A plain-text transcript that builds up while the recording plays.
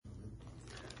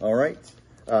All right.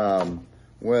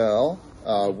 We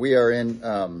are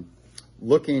in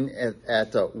looking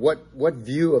at what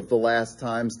view of the last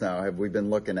times now have we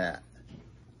been looking at?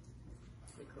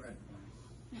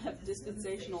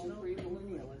 Dispensational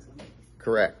Premillennialism.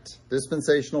 Correct.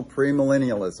 Dispensational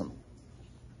Premillennialism.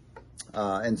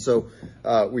 And so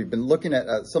we've been looking at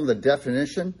some of the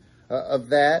definition of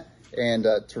that, and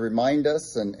to remind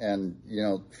us, and you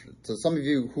know, to some of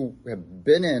you who have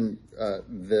been in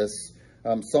this,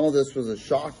 some of this was a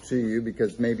shock to you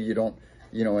because maybe you don't,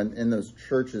 you know, in those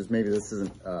churches, maybe this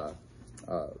isn't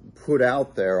put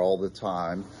out there all the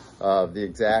time, the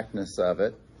exactness of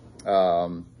it.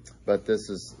 But this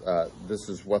is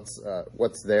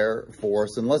what's there for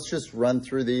us, and let's just run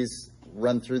through these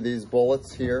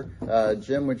bullets here.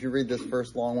 Jim, would you read this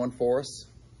first long one for us?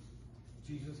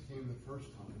 Jesus came the first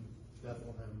time,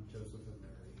 Bethlehem, Joseph and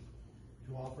Mary,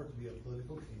 to offer to be a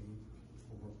political king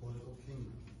over a political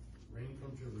kingdom, reigned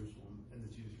from Jerusalem, and the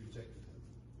Jews rejected him,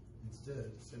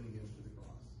 instead sending him to the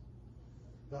cross.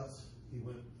 Thus, he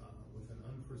went with an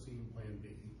unforeseen plan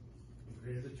B and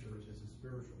created the church as a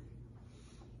spiritual king.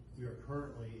 We are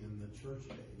currently in the church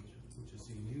age, which is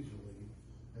seen usually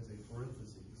as a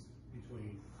parenthesis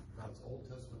between God's Old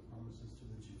Testament promises to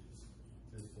the Jews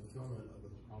and his fulfillment of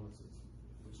those promises,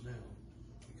 which now,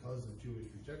 because of Jewish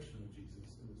rejection of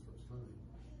Jesus in his first coming,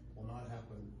 will not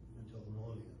happen until the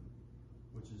millennium,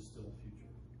 which is still future.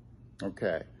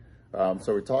 Okay.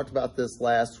 So we talked about this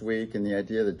last week, and the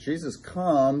idea that Jesus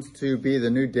comes to be the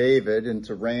new David and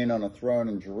to reign on a throne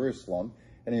in Jerusalem.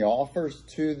 And he offers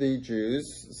to the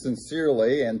Jews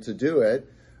sincerely, and to do it,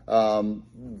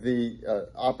 the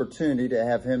opportunity to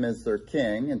have him as their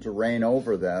king and to reign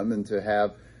over them, and to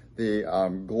have the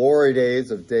glory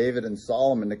days of David and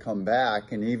Solomon to come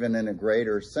back, and even in a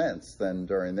greater sense than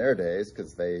during their days,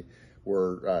 because they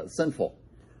were sinful.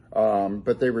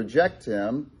 But they reject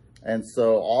him, and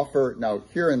so offer, now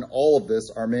here in all of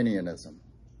this, Arminianism.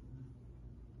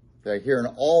 Okay, here in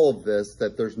all of this,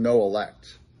 that there's no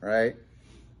elect, right?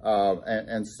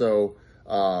 So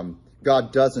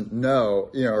God doesn't know,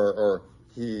 you know, or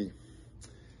he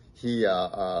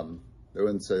I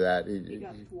wouldn't say that. He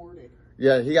got thwarted.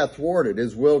 Yeah, he got thwarted.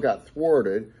 His will got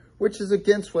thwarted, which is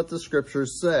against what the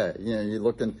scriptures say. You know, you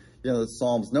look in, you know, the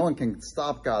Psalms, no one can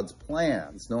stop God's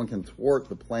plans. No one can thwart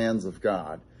the plans of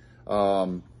God.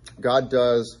 God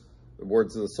does, the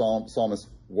words of the psalmist,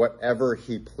 whatever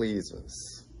he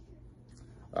pleases.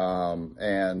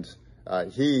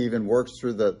 He even works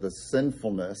through the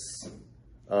sinfulness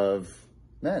of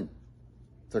men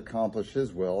to accomplish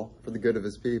his will for the good of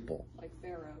his people.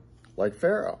 Like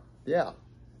Pharaoh, yeah.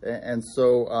 And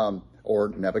so, or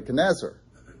Nebuchadnezzar.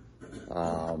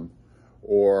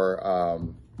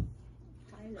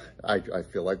 I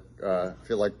feel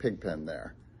like Pigpen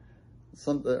there.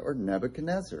 Or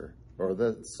Nebuchadnezzar, or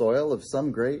the soil of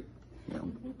some great,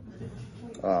 you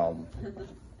know.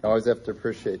 I always have to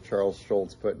appreciate Charles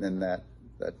Schultz putting in that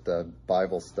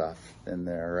Bible stuff in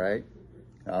there, right?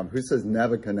 Who says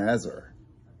Nebuchadnezzar?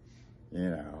 You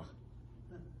know.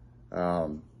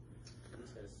 He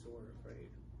says sore afraid.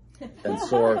 And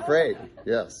sore afraid,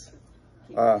 yes.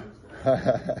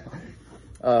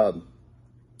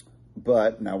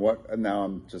 But now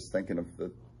I'm just thinking of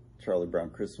the Charlie Brown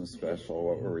Christmas special.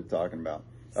 What were we talking about?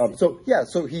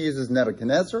 So he uses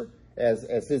Nebuchadnezzar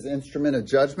as his instrument of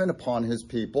judgment upon his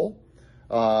people.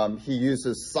 He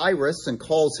uses Cyrus and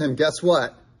calls him, guess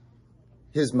what?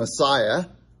 His Messiah,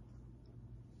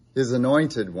 his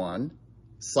anointed one.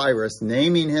 Cyrus,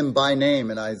 naming him by name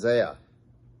in Isaiah.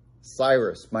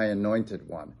 Cyrus, my anointed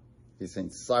one. He's saying,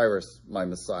 Cyrus, my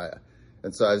Messiah.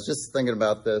 And so I was just thinking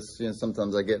about this. You know,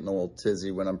 sometimes I get in a little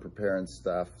tizzy when I'm preparing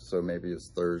stuff. So maybe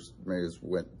it's Thursday, maybe it's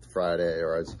Friday,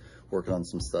 or I was working on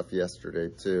some stuff yesterday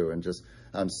too. And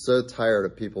I'm so tired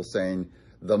of people saying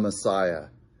the Messiah,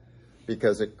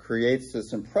 because it creates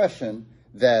this impression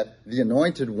that the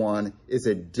anointed one is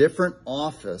a different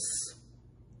office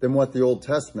than what the Old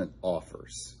Testament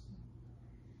offers.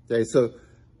 Okay, so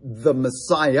the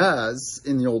Messiahs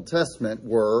in the Old Testament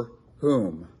were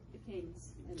whom?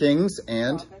 Kings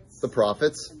and the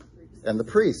prophets and the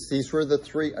priests. These were the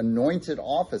three anointed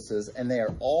offices, and they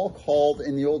are all called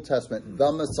in the Old Testament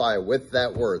the Messiah, with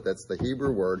that word. That's the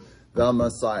Hebrew word, the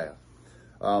Messiah.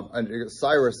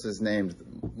 Cyrus is named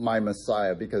my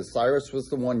Messiah because Cyrus was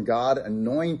the one God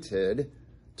anointed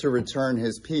to return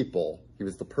his people. He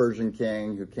was the Persian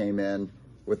king who came in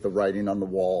with the writing on the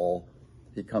wall.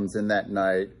 He comes in that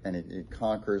night and he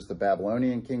conquers the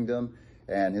Babylonian kingdom.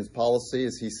 And his policy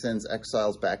is he sends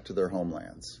exiles back to their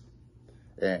homelands.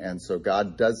 And so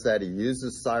God does that. He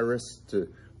uses Cyrus to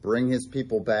bring his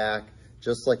people back,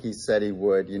 just like he said he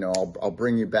would. I'll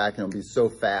bring you back, and it'll be so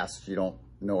fast you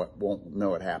won't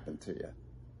know it happened to you.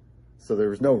 So there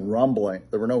was no rumbling.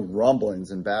 There were no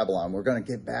rumblings in Babylon. We're going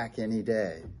to get back any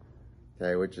day.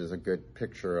 Okay, which is a good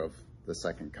picture of the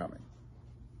second coming.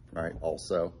 Right?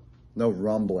 Also, no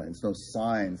rumblings, no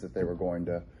signs that they were going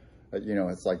to.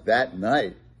 It's like that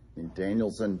night.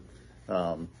 Daniel's in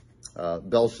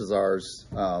Belshazzar's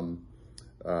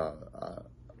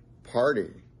party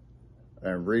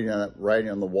and writing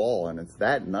on the wall, and it's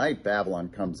that night Babylon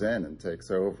comes in and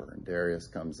takes over, and Darius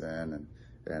comes in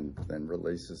and then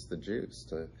releases the Jews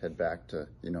to head back to,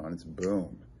 and it's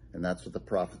boom. And that's what the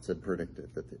prophets had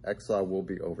predicted, that the exile will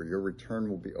be over. Your return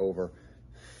will be over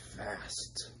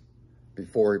fast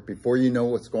before you know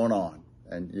what's going on.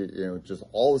 And, just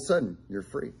all of a sudden, you're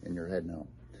free and you're heading home.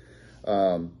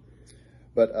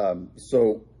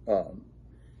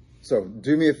 So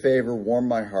do me a favor, warm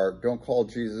my heart. Don't call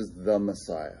Jesus the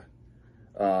Messiah.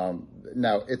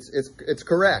 Now, it's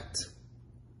correct.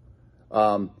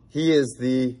 He is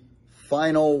the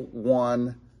final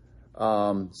one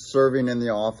serving in the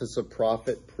office of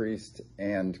prophet, priest,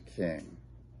 and king.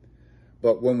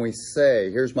 But when we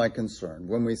say, here's my concern,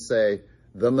 when we say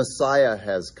the Messiah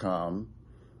has come,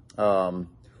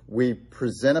 we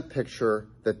present a picture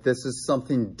that this is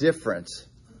something different.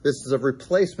 This is a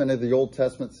replacement of the Old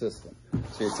Testament system.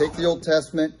 So you take the Old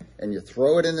Testament and you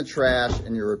throw it in the trash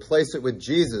and you replace it with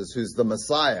Jesus, who's the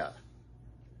Messiah.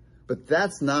 But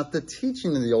that's not the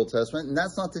teaching of the Old Testament, and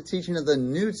that's not the teaching of the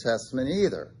New Testament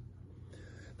either.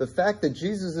 The fact that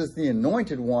Jesus is the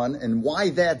anointed one, and why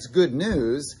that's good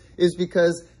news, is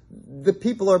because the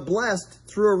people are blessed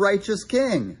through a righteous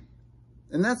king.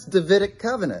 And that's Davidic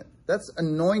covenant. That's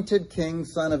anointed king,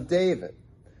 son of David.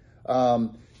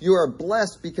 You are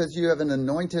blessed because you have an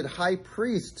anointed high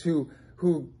priest who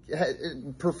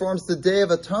performs the Day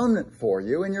of Atonement for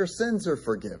you, and your sins are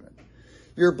forgiven.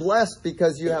 You're blessed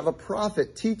because you have a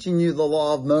prophet teaching you the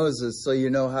law of Moses so you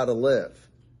know how to live.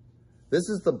 This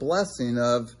is the blessing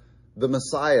of the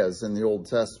Messiahs in the Old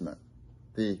Testament,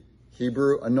 the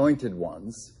Hebrew anointed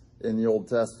ones in the Old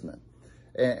Testament.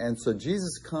 And so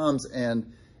Jesus comes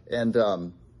and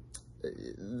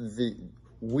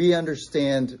we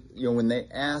understand, when they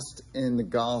asked in the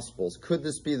Gospels, could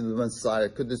this be the Messiah?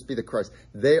 Could this be the Christ?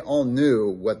 They all knew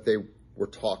what they were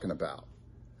talking about.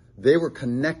 They were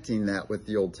connecting that with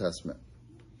the Old Testament.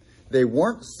 They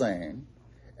weren't saying,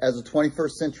 as a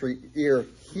 21st century ear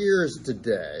hears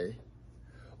today,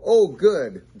 oh,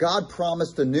 good, God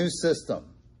promised a new system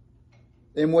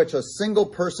in which a single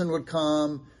person would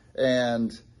come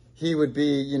and he would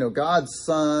be, God's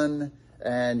son,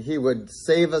 and he would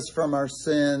save us from our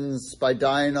sins by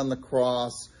dying on the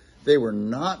cross. They were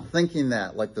not thinking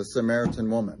that like the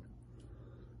Samaritan woman.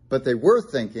 But they were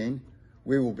thinking,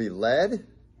 we will be led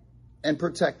and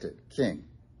protected, king.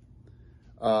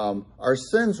 Our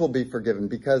sins will be forgiven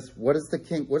because what does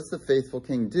the faithful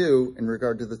king do in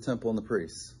regard to the temple and the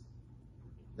priests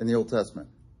in the Old Testament?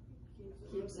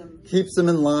 Keeps them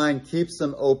in line, keeps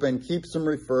them open, keeps them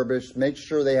refurbished, makes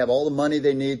sure they have all the money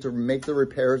they need to make the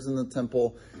repairs in the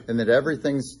temple, and that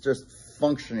everything's just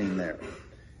functioning there.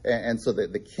 And so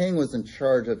the king was in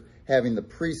charge of having the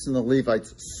priests and the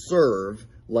Levites serve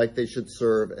like they should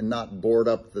serve and not board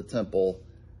up the temple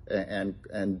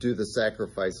and do the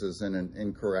sacrifices in an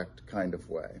incorrect kind of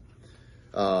way.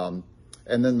 And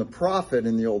then the prophet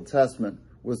in the Old Testament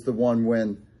was the one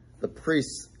when the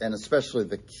priests, and especially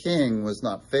the king, was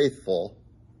not faithful,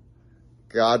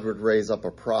 God would raise up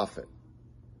a prophet.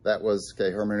 That was,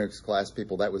 hermeneutics class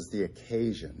people, that was the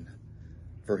occasion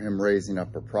for him raising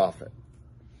up a prophet.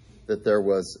 That there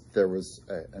was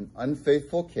an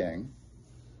unfaithful king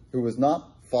who was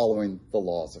not following the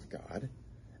laws of God,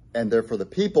 and therefore the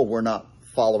people were not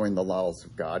following the laws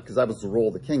of God, because that was the role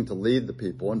of the king, to lead the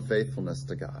people in faithfulness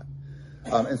to God.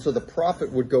 And so the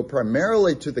prophet would go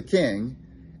primarily to the king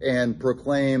and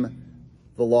proclaim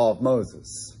the law of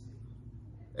Moses.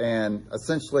 And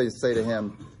essentially say to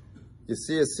him, you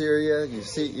see Assyria, you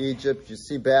see Egypt, you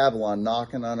see Babylon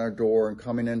knocking on our door and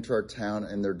coming into our town,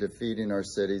 and they're defeating our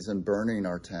cities and burning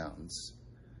our towns.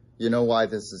 You know why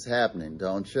this is happening,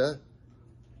 don't you?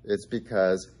 It's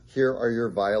because here are your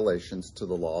violations to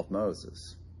the law of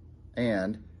Moses.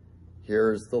 And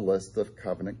here's the list of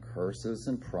covenant curses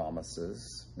and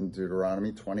promises in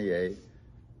Deuteronomy 28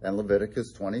 and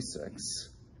Leviticus 26.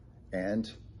 And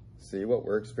see what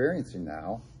we're experiencing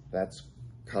now. That's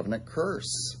covenant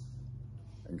curse.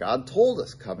 And God told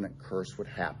us covenant curse would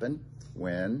happen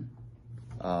when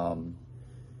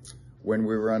we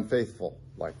were unfaithful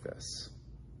like this.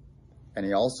 And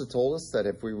he also told us that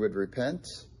if we would repent,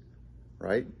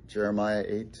 right? Jeremiah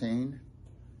 18,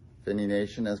 If any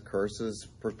nation has curses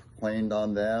proclaimed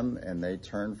on them and they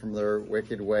turn from their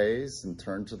wicked ways and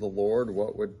turn to the Lord,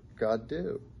 what would God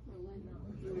do?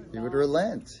 He would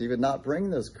relent. He would not bring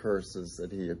those curses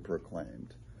that he had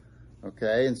proclaimed.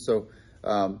 Okay, and so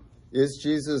is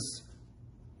Jesus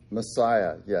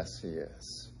Messiah? Yes, he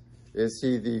is. Is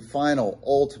he the final,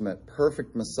 ultimate,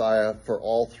 perfect Messiah for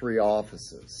all three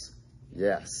offices?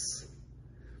 Yes.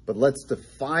 But let's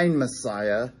define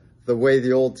Messiah the way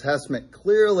the Old Testament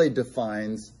clearly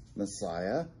defines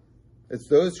Messiah. It's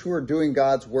those who are doing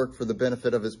God's work for the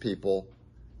benefit of his people,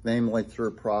 namely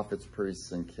through prophets,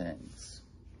 priests, and kings.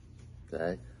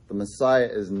 Okay? The Messiah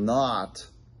is not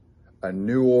a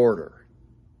new order.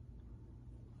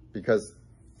 Because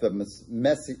the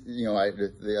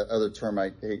the other term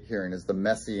I hate hearing is the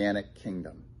Messianic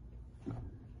kingdom.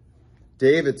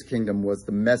 David's kingdom was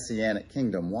the Messianic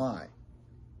kingdom. Why?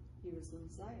 He was the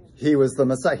Messiah. He was the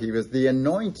Messiah. He was the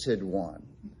anointed one.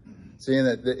 See,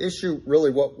 that the issue, really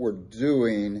what we're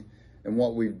doing and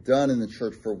what we've done in the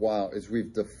church for a while is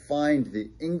we've defined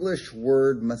the English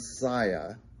word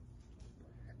Messiah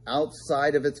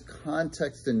outside of its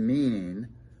context and meaning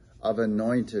of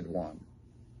anointed one.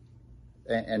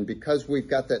 And because we've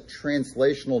got that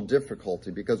translational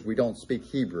difficulty, because we don't speak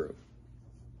Hebrew,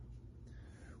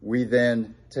 we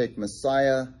then take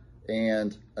Messiah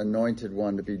and anointed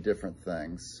one to be different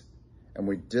things. And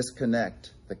we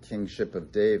disconnect the kingship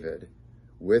of David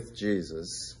with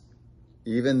Jesus,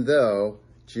 even though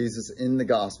Jesus in the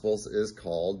Gospels is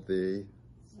called the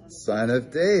Son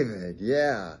of David.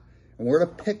 Yeah. And we're to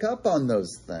pick up on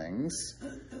those things.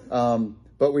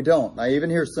 But we don't. I even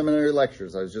hear seminary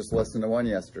lectures. I was just listening to one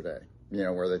yesterday,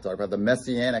 where they talk about the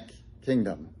Messianic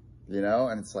kingdom,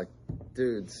 and it's like,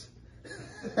 dudes.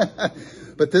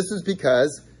 But this is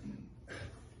because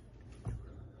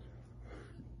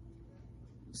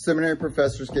seminary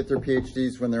professors get their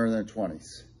PhDs when they're in their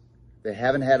 20s. They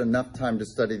haven't had enough time to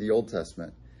study the Old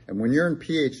Testament. And when you're in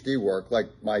PhD work, like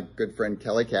my good friend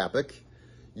Kelly Kapic,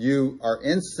 you are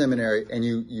in seminary and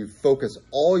you focus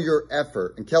all your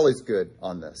effort, and Kelly's good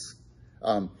on this,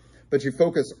 but you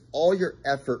focus all your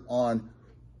effort on,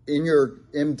 in your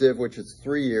MDiv, which is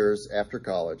 3 years after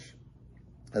college,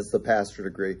 as the pastor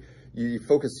degree, you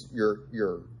focus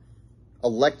your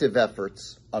elective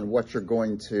efforts on what you're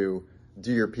going to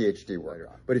do your PhD work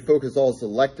on. But he focused all his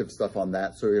elective stuff on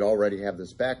that, so he'd already have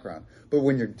this background. But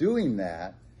when you're doing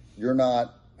that, you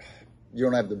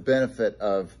don't have the benefit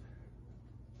of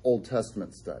Old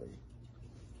Testament study.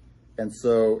 And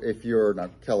so if now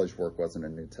Kelly's work wasn't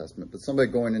in New Testament, but somebody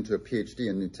going into a PhD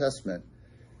in New Testament,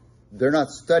 they're not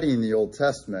studying the Old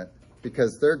Testament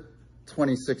because they're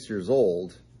 26 years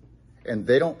old and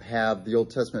they don't have the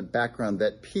Old Testament background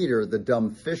that Peter, the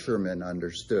dumb fisherman,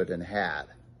 understood and had.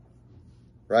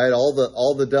 Right? All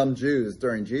the dumb Jews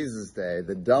during Jesus' day,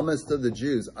 the dumbest of the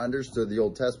Jews understood the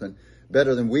Old Testament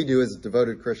better than we do as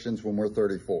devoted Christians when we're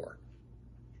 34.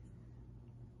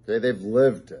 Okay, they've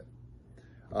lived it.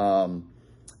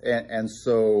 And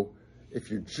so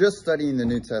if you're just studying the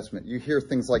New Testament, you hear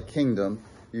things like kingdom,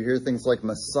 you hear things like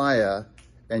Messiah,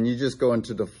 and you just go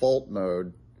into default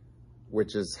mode,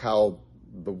 which is how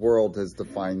the world has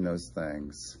defined those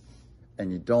things.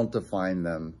 And you don't define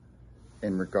them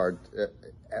in regard to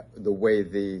the way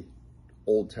the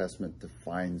Old Testament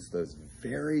defines those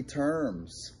very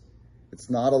terms. It's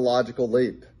not a logical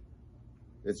leap.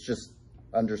 It's just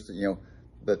understand,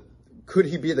 but could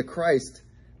he be the Christ?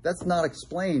 That's not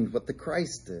explained what the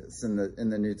Christ is in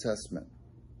the New Testament.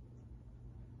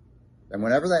 And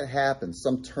whenever that happens,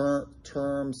 some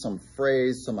term, some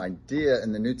phrase, some idea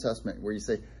in the New Testament where you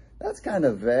say, that's kind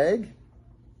of vague,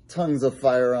 tongues of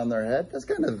fire on their head, that's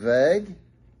kind of vague.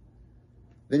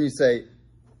 Then you say,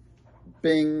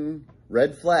 bing,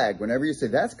 red flag. Whenever you say,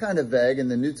 that's kind of vague in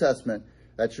the New Testament,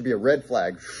 that should be a red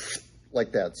flag,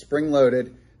 like that,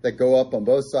 spring-loaded, that go up on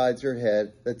both sides of your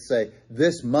head that say,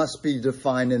 this must be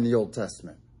defined in the Old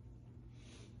Testament.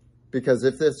 Because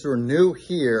if this were new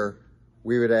here,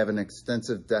 we would have an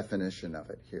extensive definition of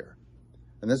it here.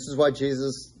 And this is why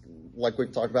Jesus, like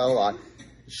we've talked about a lot,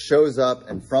 shows up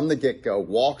and from the get-go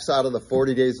walks out of the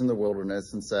 40 days in the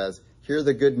wilderness and says, hear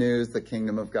the good news, the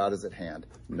kingdom of God is at hand.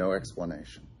 No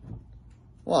explanation.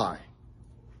 Why?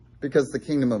 Because the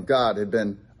kingdom of God had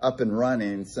been up and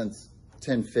running since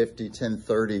 1050,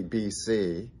 1030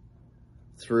 BC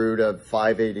through to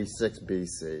 586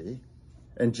 BC.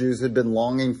 And Jews had been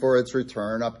longing for its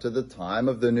return up to the time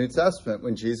of the New Testament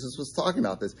when Jesus was talking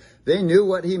about this. They knew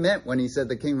what he meant when he said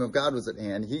the kingdom of God was at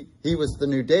hand. He was the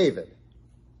new David.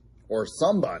 Or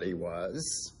somebody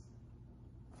was.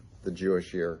 The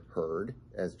Jewish ear heard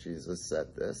as Jesus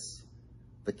said this.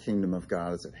 The kingdom of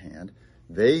God is at hand.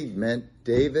 They meant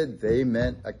David. They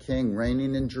meant a king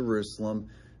reigning in Jerusalem.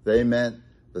 They meant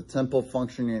the temple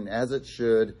functioning as it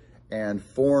should, and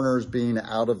foreigners being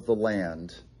out of the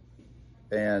land,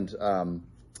 and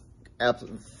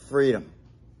freedom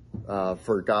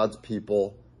for God's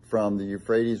people from the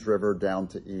Euphrates River down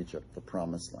to Egypt, the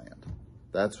promised land.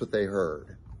 That's what they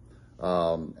heard.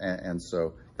 And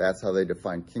so that's how they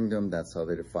defined kingdom. That's how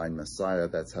they defined Messiah.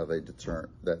 That's how they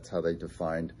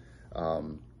defined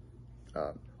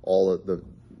all of the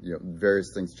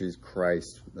various things, Jesus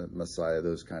Christ, Messiah,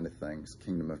 those kind of things,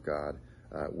 kingdom of God,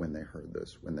 when they heard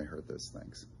those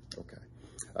things. Okay.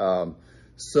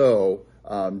 So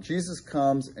Jesus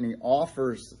comes and he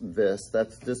offers this.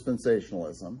 That's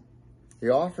dispensationalism. He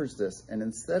offers this, and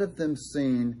instead of them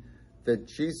seeing that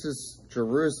Jesus'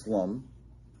 Jerusalem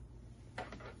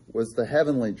was the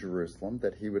heavenly Jerusalem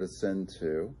that he would ascend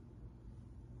to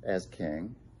as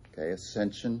king, okay,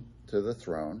 ascension to the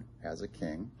throne as a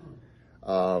king,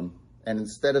 and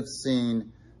instead of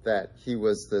seeing that he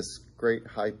was this great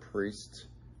high priest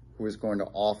who was going to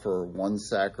offer one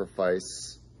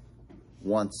sacrifice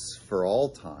once for all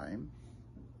time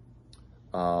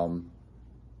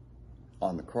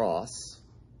on the cross,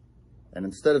 and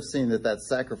instead of seeing that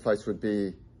sacrifice would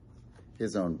be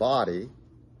his own body,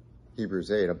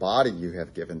 Hebrews 8, a body you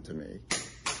have given to me.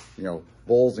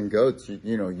 Bulls and goats, you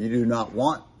do not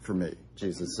want for me,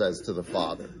 Jesus says to the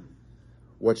Father.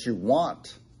 What you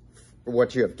want,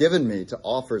 what you have given me to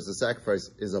offer as a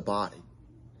sacrifice is a body.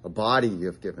 A body you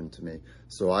have given to me.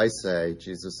 So I say,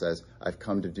 Jesus says, I've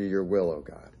come to do your will, O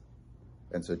God.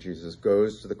 And so Jesus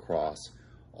goes to the cross,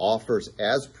 offers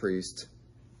as priest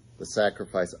the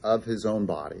sacrifice of his own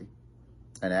body,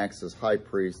 and acts as high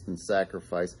priest and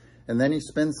sacrifice. And then he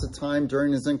spends the time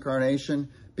during his incarnation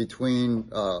between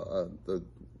the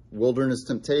wilderness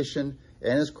temptation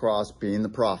and his cross being the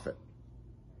prophet,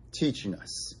 teaching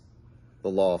us the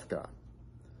law of God.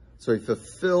 So he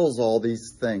fulfills all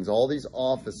these things, all these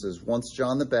offices. Once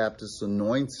John the Baptist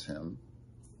anoints him,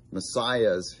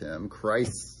 Messiahs him,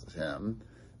 Christ's him,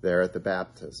 there at the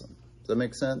baptism. Does that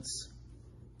make sense?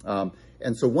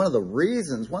 And so one of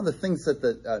the things that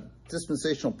the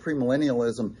dispensational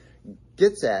premillennialism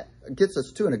gets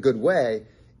us to in a good way,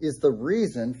 is the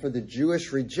reason for the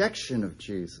Jewish rejection of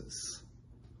Jesus.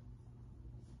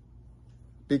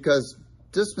 Because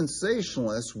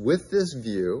dispensationalists, with this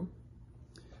view,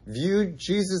 viewed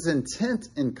Jesus' intent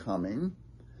in coming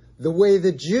the way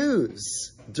the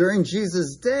Jews during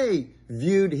Jesus' day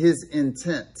viewed his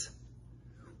intent.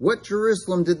 What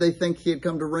Jerusalem did they think he had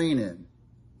come to reign in?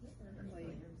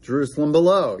 Jerusalem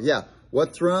below. Yeah.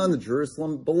 What throne? The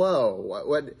Jerusalem below.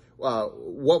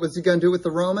 What was he going to do with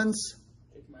the Romans?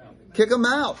 Kick them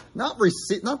out. Not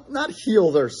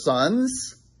heal their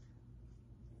sons.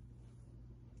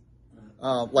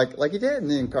 Like he did in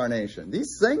the incarnation.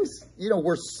 These things,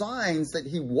 were signs that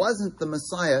he wasn't the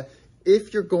Messiah.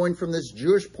 If you're going from this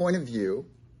Jewish point of view,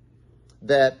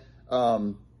 that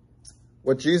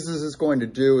what Jesus is going to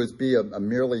do is be a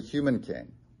merely human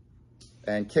king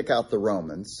and kick out the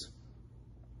Romans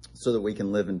so that we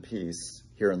can live in peace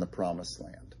here in the promised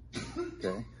land.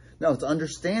 Okay? No, it's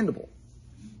understandable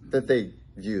that they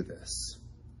view this.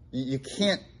 You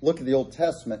can't look at the Old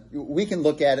Testament. We can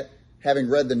look at it, having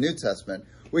read the New Testament,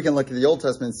 we can look at the Old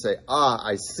Testament and say,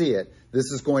 I see it. This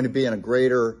is going to be in a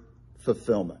greater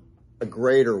fulfillment, a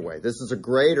greater way. This is a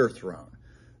greater throne.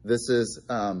 This is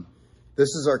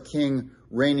our king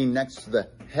reigning next to the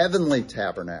heavenly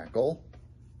tabernacle,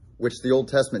 which the Old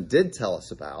Testament did tell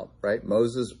us about, right?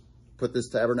 Moses put this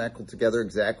tabernacle together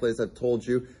exactly as I've told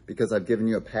you, because I've given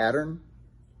you a pattern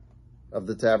of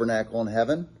the tabernacle in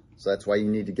heaven. So that's why you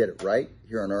need to get it right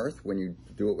here on earth when you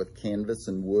do it with canvas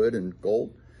and wood and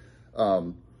gold.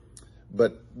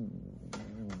 But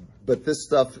this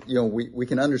stuff, we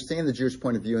can understand the Jewish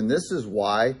point of view, and this is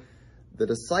why the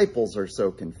disciples are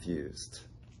so confused.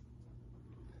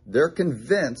 They're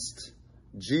convinced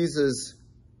Jesus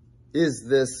is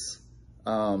this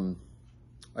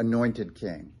anointed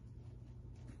king.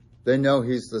 They know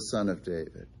he's the son of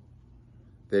David.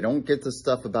 They don't get the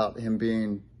stuff about him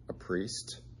being a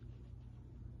priest.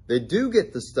 They do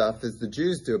get the stuff, as the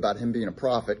Jews do, about him being a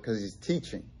prophet, because he's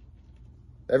teaching.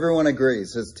 Everyone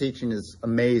agrees his teaching is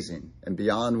amazing and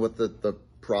beyond what the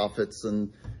prophets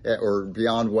or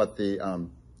beyond what the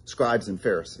scribes and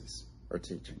Pharisees are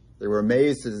teaching. They were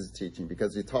amazed at his teaching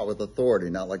because he taught with authority,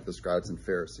 not like the scribes and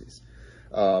Pharisees.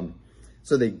 So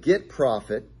they get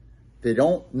prophet. They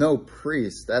don't know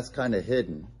priest. That's kind of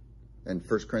hidden. And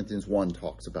 1 Corinthians 1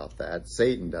 talks about that.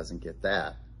 Satan doesn't get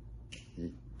that.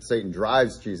 Satan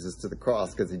drives Jesus to the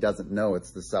cross because he doesn't know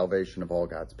it's the salvation of all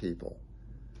God's people.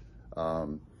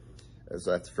 as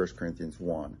that's 1 Corinthians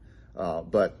 1.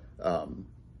 But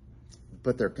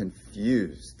they're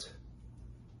confused.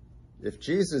 If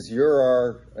Jesus, you're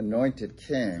our anointed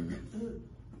king,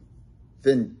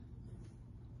 then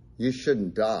you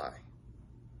shouldn't die.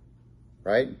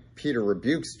 Right? Peter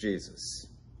rebukes Jesus.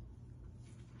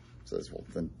 Says, well,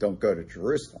 then don't go to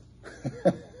Jerusalem.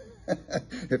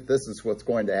 If this is what's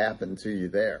going to happen to you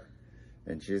there.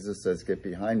 And Jesus says, get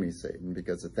behind me, Satan,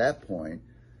 because at that point,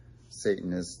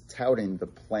 Satan is touting the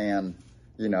plan,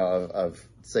 of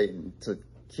Satan to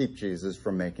keep Jesus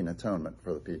from making atonement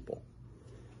for the people.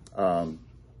 So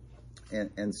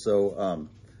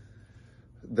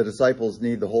the disciples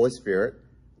need the Holy Spirit,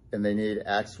 and they need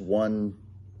Acts 1,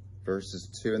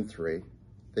 verses 2 and 3.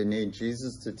 They need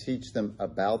Jesus to teach them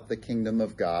about the kingdom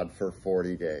of God for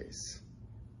 40 days.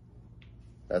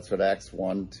 That's what Acts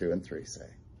 1, 2, and 3 say.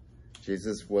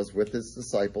 Jesus was with his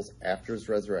disciples after his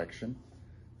resurrection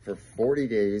for 40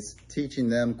 days, teaching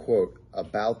them, quote,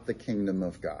 about the kingdom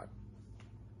of God.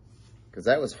 Because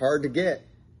that was hard to get,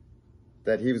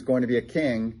 that he was going to be a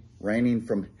king reigning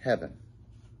from heaven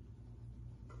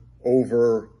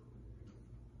over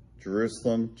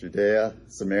Jerusalem, Judea,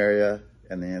 Samaria,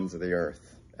 and the ends of the earth.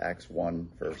 Acts 1,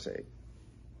 verse 8.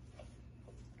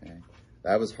 Okay.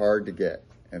 That was hard to get.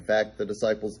 In fact, the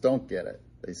disciples don't get it.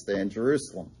 They stay in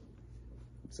Jerusalem.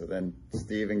 So then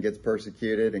Stephen gets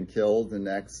persecuted and killed in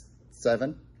Acts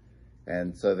 7.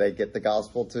 And so they get the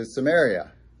gospel to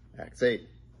Samaria, Acts 8.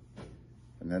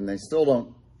 And then they still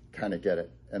don't kind of get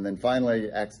it. And then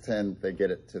finally, Acts 10, they get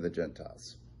it to the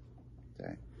Gentiles.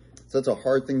 Okay. So it's a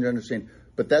hard thing to understand.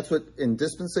 But that's what, in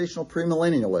dispensational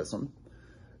premillennialism,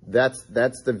 that's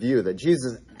the view, that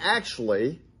Jesus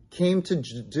actually came to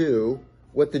do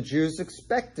what the Jews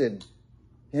expected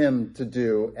him to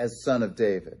do as son of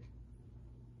David.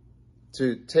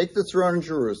 To take the throne in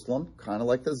Jerusalem, kind of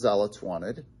like the Zealots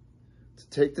wanted, to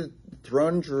take the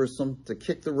throne in Jerusalem, to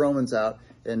kick the Romans out,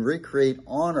 and recreate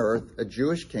on earth a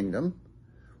Jewish kingdom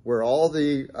where all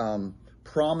the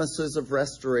promises of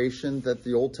restoration that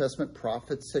the Old Testament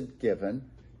prophets had given,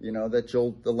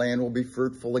 that the land will be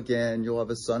fruitful again, you'll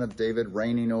have a son of David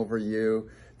reigning over you,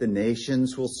 the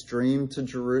nations will stream to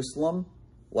Jerusalem,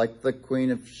 like the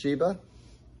Queen of Sheba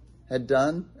had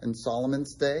done in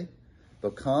Solomon's day.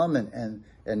 They'll come and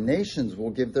nations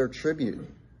will give their tribute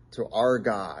to our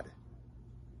God.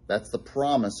 That's the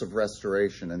promise of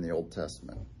restoration in the Old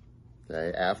Testament.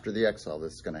 Okay, after the exile,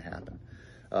 this is going to happen.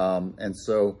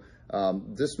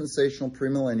 Dispensational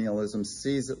premillennialism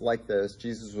sees it like this.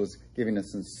 Jesus was giving a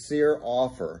sincere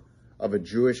offer of a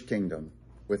Jewish kingdom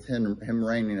with him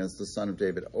reigning as the son of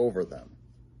David over them.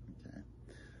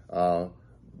 Okay.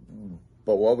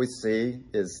 But what we see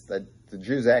is that the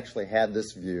Jews actually had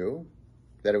this view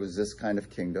that it was this kind of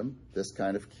kingdom, this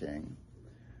kind of king,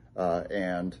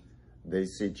 and they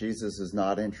see Jesus is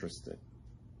not interested.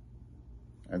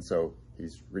 And so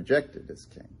he's rejected as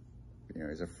king.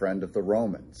 He's a friend of the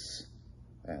Romans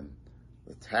and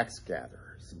the tax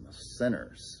gatherers and the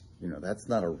sinners. That's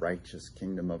not a righteous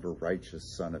kingdom of a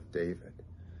righteous son of David.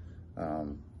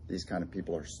 These kind of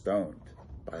people are stoned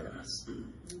by us.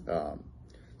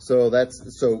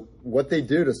 So what they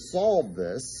do to solve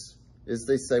this is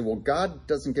they say, well, God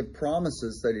doesn't give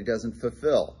promises that he doesn't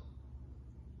fulfill.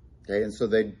 Okay, and so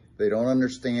they don't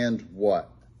understand what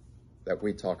that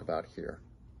we talk about here.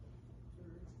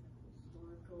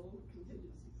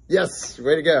 Yes,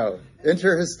 way to go.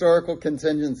 Interhistorical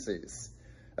contingencies.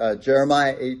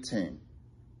 Jeremiah 18.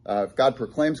 If God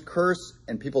proclaims curse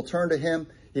and people turn to him,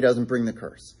 he doesn't bring the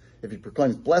curse. If he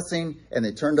proclaims blessing and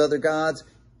they turn to other gods,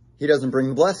 he doesn't bring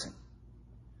the blessing.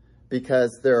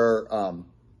 Because there are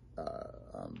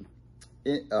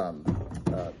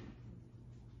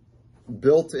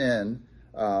built-in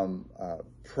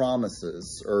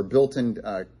promises or built-in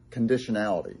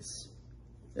conditionalities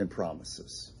in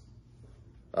promises.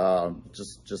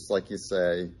 Just like you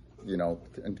say,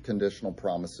 conditional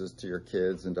promises to your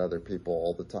kids and to other people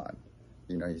all the time.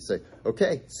 You say,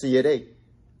 okay, see you at 8.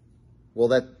 Well,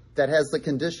 that has the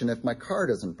condition if my car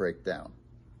doesn't break down.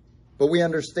 But we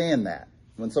understand that.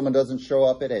 When someone doesn't show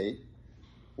up at 8,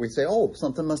 we say, oh,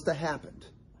 something must have happened.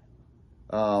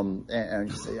 And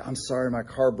you say, I'm sorry, my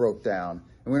car broke down.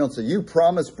 And we don't say, you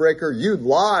promise breaker, you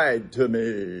lied to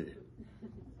me.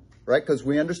 Right? Because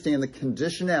we understand the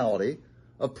conditionality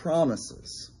of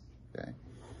promises. Okay.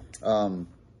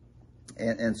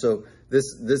 And so this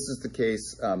is the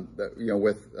case,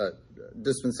 with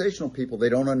dispensational people. They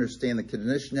don't understand the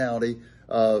conditionality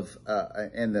of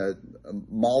and the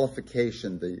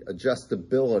mollification, the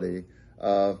adjustability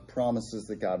of promises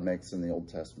that God makes in the Old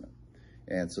Testament.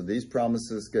 And so these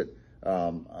promises get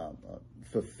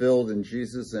fulfilled in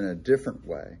Jesus in a different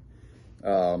way.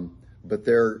 But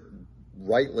they're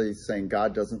rightly saying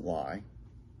God doesn't lie,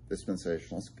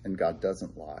 dispensationalists, and God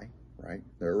doesn't lie, right?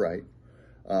 They're right.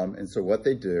 And so what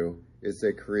they do is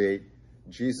they create,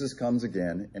 Jesus comes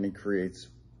again, and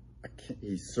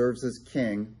he serves as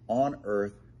king on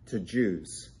earth to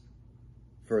Jews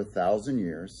for 1,000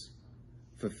 years,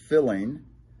 fulfilling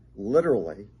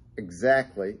literally,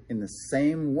 exactly in the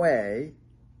same way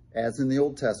as in the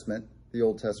Old Testament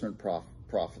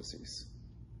prophecies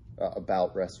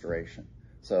about restoration.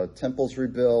 So temples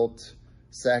rebuilt,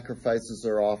 sacrifices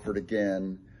are offered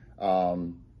again.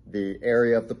 The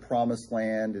area of the promised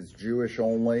land is Jewish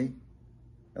only,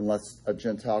 unless a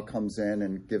Gentile comes in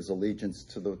and gives allegiance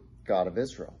to the God of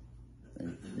Israel.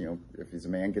 And, if he's a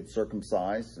man, gets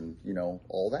circumcised and,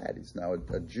 all that. He's now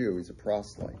a Jew. He's a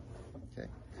proselyte. Okay.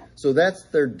 So that's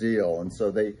their deal. And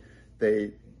so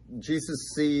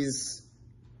Jesus sees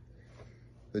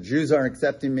the Jews aren't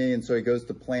accepting me, and so he goes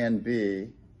to plan B,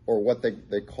 or what they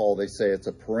say it's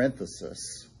a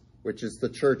parenthesis, which is the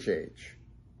church age.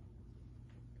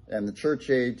 And the church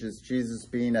age is Jesus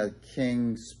being a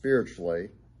king spiritually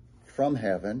from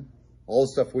heaven, all the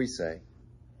stuff we say,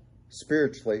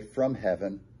 spiritually from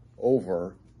heaven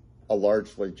over a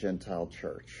largely Gentile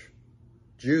church.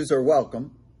 Jews are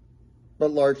welcome,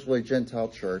 but largely Gentile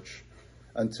church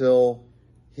until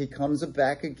he comes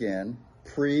back again,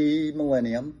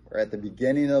 pre-millennium, or at the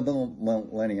beginning of the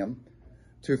millennium,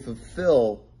 to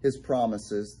fulfill his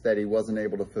promises that he wasn't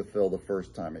able to fulfill the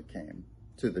first time it came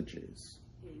to the Jews.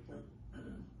 Able.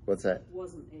 What's that?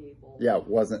 Wasn't able. Yeah,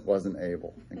 wasn't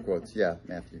able, in quotes. Yeah,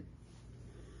 Matthew.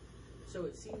 So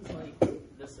it seems like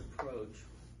this approach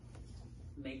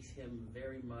makes him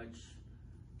very much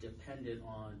dependent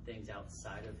on things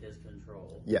outside of his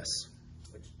control. Yes.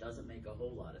 Which doesn't make a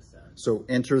whole lot of sense. So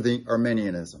enter the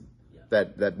Arminianism,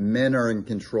 that men are in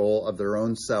control of their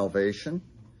own salvation.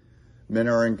 Men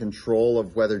are in control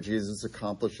of whether Jesus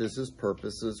accomplishes his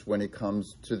purposes when he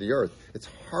comes to the earth. It's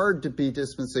hard to be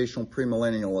dispensational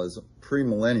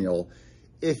premillennial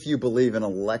if you believe in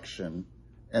election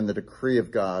and the decree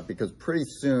of God, because pretty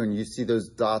soon you see those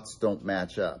dots don't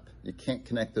match up. You can't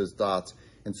connect those dots,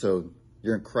 and so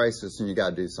you're in crisis and you got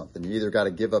to do something. You either got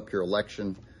to give up your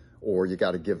election or you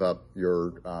got to give up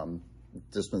your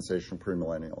dispensational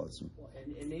premillennialism. Well,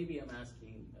 and maybe I'm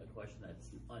asking a question that's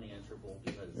unanswerable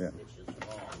because it's just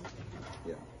wrong.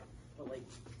 Yeah. But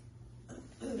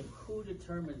who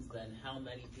determines then how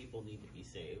many people need to be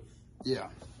saved? Yeah.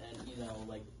 And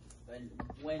and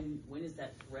when is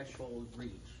that threshold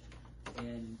reached?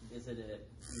 And is it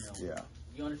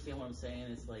you understand what I'm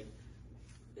saying? It's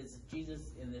is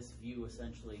Jesus in this view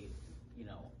essentially,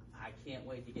 I can't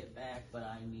wait to get back, but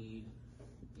I need,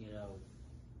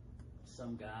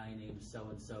 some guy named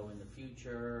so-and-so in the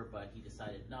future, but he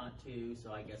decided not to,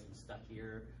 so I guess I'm stuck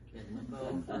here in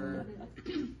limbo for,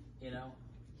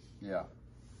 Yeah.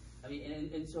 I mean,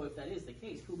 and so if that is the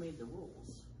case, who made the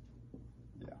rules?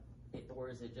 Yeah. Or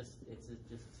is it just,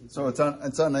 So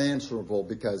it's unanswerable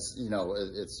because,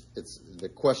 it's the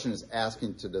question is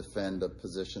asking to defend a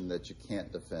position that you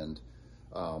can't defend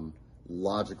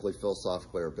logically,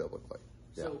 philosophically, or biblically.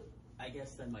 Yeah. So I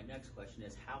guess then my next question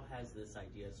is, how has this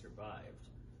idea survived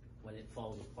when it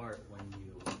falls apart when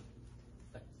you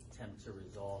attempt to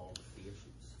resolve the issues?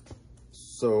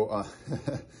 So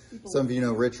some of you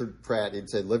know Richard Pratt. He'd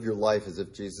say, live your life as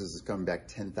if Jesus is coming back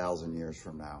 10,000 years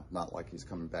from now, not like he's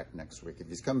coming back next week. If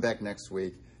he's coming back next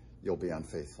week, you'll be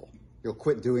unfaithful. You'll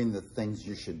quit doing the things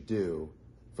you should do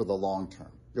for the long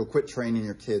term. You'll quit training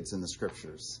your kids in the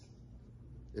scriptures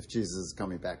if Jesus is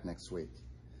coming back next week.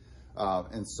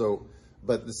 But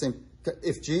the same,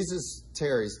 if Jesus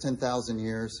tarries 10,000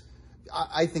 years,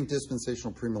 I think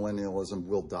dispensational premillennialism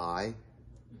will die.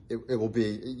 It will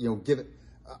be, give it,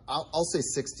 I'll say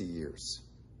 60 years.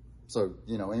 So,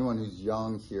 anyone who's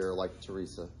young here, like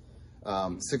Teresa,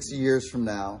 60 years from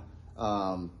now,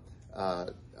 so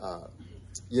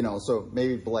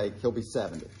maybe Blake, he'll be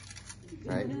 70,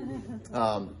 right?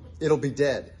 It'll be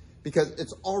dead because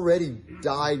it's already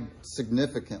died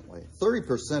significantly.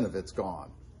 30% of it's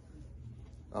gone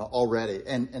already.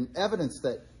 And evidence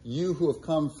that you who have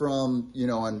come from,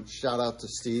 and shout out to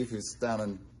Steve, who's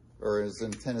is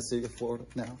in Tennessee, Florida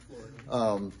now,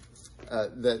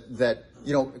 that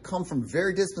come from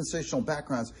very dispensational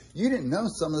backgrounds. You didn't know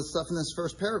some of the stuff in this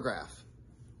first paragraph,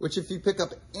 which if you pick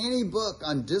up any book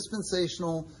on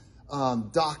dispensational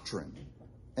doctrine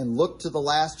and look to the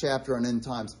last chapter on end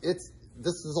times,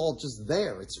 this is all just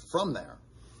there. It's from there.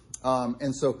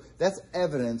 And so that's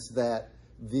evidence that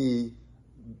the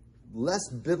less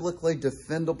biblically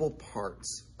defendable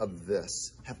parts of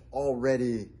this have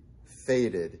already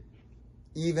faded,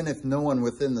 even if no one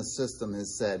within the system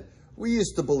has said, we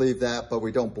used to believe that, but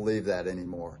we don't believe that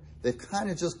anymore. They've kind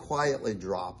of just quietly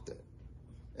dropped it.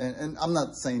 And I'm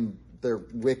not saying they're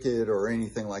wicked or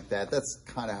anything like that. That's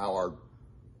kind of how our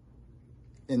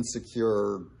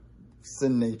insecure,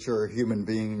 sin nature, human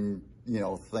being,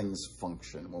 things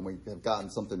function. When we have gotten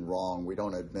something wrong, we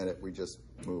don't admit it. We just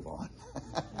move on.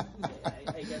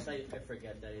 I guess I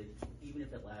forget that even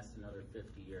if it lasts another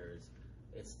 50 years,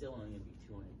 it's still only going to be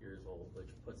 200 years old, which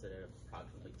puts it at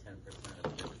approximately 10%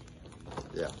 of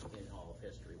Christianity in all of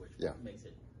history, which makes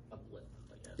it a blip,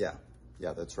 I guess.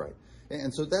 Yeah, that's right.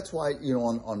 And so that's why,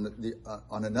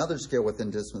 on another scale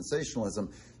within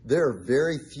dispensationalism, there are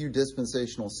very few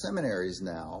dispensational seminaries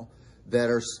now that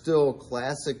are still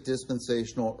classic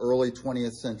dispensational, early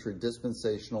 20th century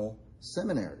dispensational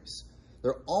seminaries.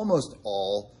 They're almost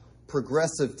all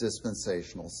progressive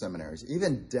dispensational seminaries.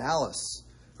 Even Dallas,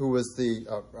 who was the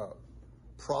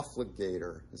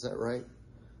profligator, is that right?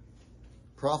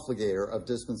 Profligator of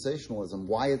dispensationalism.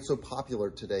 Why it's so popular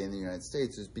today in the United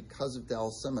States is because of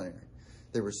Dallas Seminary.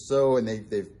 They were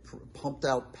they've pumped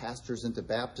out pastors into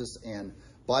Baptist and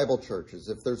Bible churches.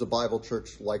 If there's a Bible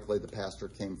church, likely the pastor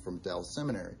came from Dallas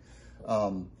Seminary.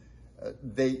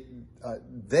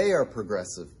 They are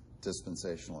progressive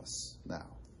dispensationalists now,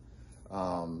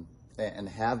 and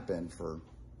have been for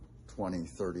 20,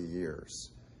 30 years.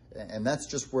 And that's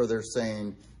just where they're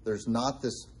saying there's not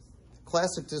this.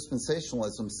 Classic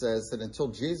dispensationalism says that until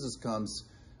Jesus comes,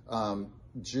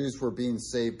 Jews were being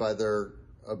saved by their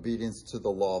obedience to the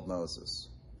law of Moses.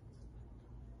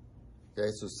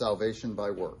 Okay, so salvation by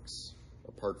works,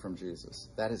 apart from Jesus.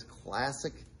 That is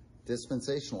classic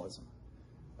dispensationalism.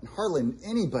 And hardly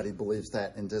anybody believes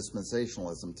that in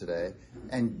dispensationalism today,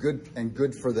 and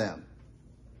good for them.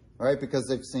 All right, because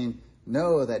they've seen,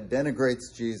 no, that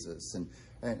denigrates Jesus.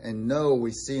 And no,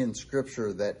 we see in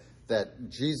Scripture that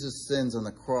Jesus' sins on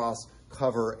the cross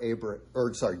cover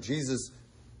Jesus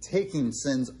taking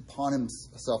sins upon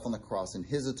himself on the cross, and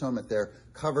his atonement there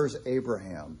covers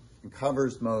Abraham and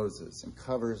covers Moses and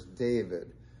covers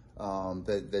David,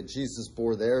 that Jesus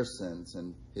bore their sins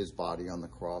in his body on the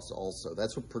cross also.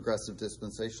 That's what progressive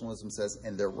dispensationalism says,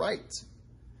 and they're right.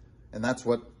 And that's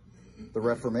what the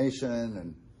Reformation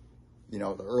and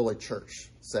the early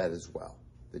church said as well,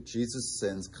 that Jesus'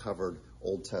 sins covered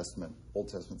Old Testament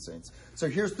saints. So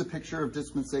here's the picture of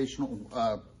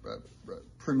dispensational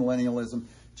premillennialism.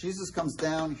 Jesus comes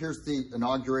down. Here's the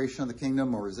inauguration of the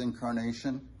kingdom, or his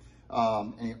incarnation,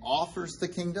 and he offers the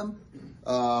kingdom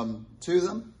to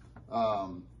them.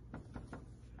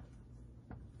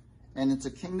 And it's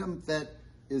a kingdom that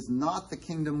is not the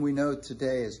kingdom we know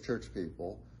today as church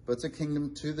people, but it's a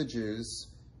kingdom to the Jews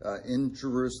in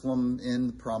Jerusalem, in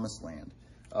the Promised Land.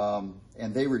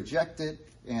 And they reject it,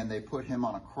 and they put him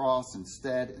on a cross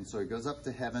instead. And so he goes up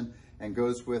to heaven and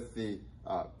goes with the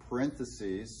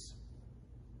parentheses,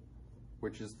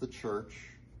 which is the church,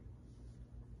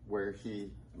 where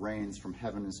he reigns from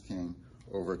heaven as king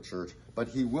over church. But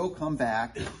he will come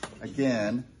back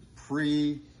again,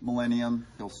 pre-millennium.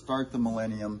 He'll start the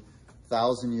millennium,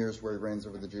 1,000 years where he reigns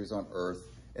over the Jews on earth.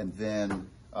 And then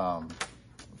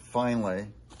finally,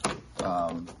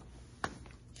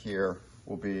 here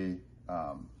will be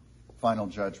final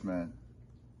judgment,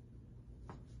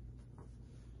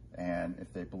 and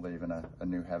if they believe in a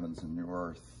new heavens and new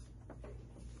earth,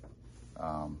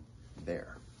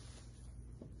 there.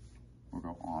 We'll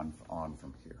go on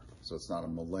from here. So it's not a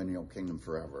millennial kingdom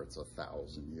forever, it's a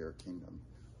 1,000-year kingdom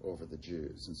over the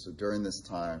Jews. And so during this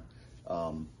time,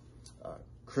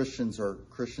 Christians are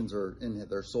in,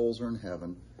 their souls are in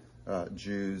heaven.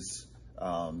 Jews,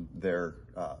 they're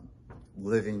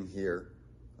living here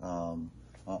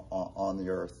on the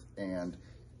earth, and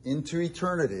into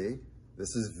eternity.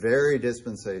 This is very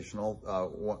dispensational.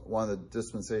 One of the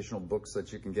dispensational books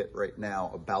that you can get right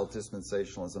now about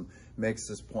dispensationalism makes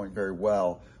this point very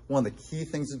well. One of the key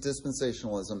things of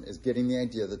dispensationalism is getting the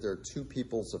idea that there are two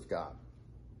peoples of God.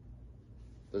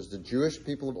 There's the Jewish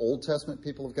people of Old Testament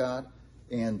people of God,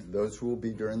 and those who will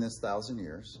be during this 1,000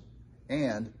 years.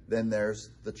 And then there's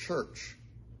the church.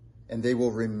 And they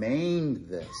will remain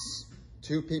this,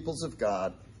 two peoples of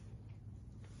God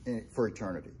for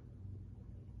eternity.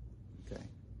 Okay.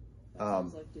 That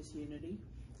sounds like disunity.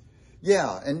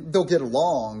 Yeah, and they'll get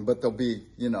along, but they'll be,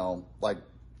 like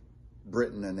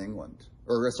Britain and England.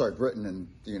 Britain and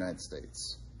the United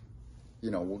States.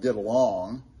 We'll get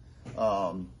along.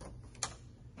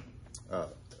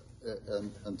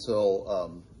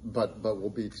 but we'll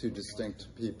be two distinct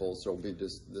peoples. There'll be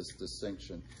this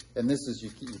distinction, and this is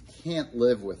you can't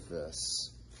live with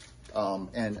this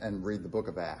and read the book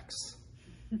of Acts,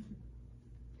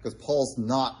 because Paul's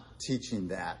not teaching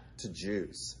that to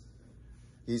Jews.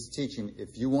 He's teaching,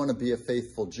 if you want to be a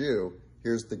faithful Jew,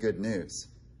 here's the good news: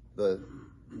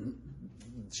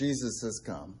 Jesus has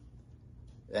come,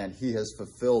 and he has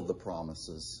fulfilled the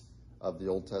promises of the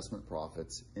Old Testament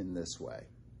prophets in this way.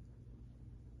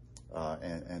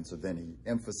 And so then he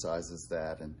emphasizes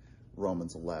that in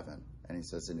Romans 11. And he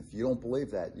says, and if you don't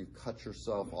believe that, you cut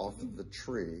yourself off of the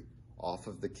tree, off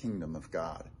of the kingdom of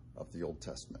God of the Old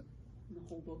Testament. The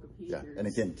whole book of Hebrews. Yeah, and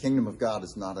again, kingdom of God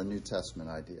is not a New Testament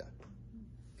idea.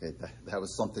 Okay, that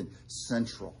was something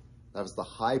central. That was the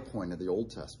high point of the Old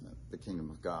Testament, the kingdom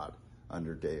of God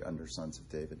under sons of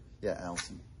David. Yeah,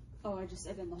 Allison. Oh, I just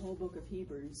said in the whole book of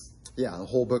Hebrews. Yeah, the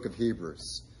whole book of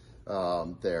Hebrews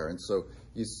there. And so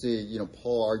you see,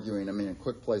 Paul arguing. I mean, a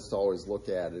quick place to always look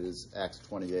at it is Acts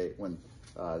 28 when,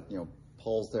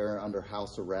 Paul's there under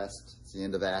house arrest. It's the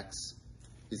end of Acts.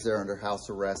 He's there under house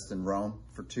arrest in Rome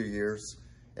for 2 years.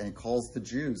 And he calls the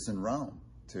Jews in Rome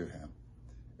to him.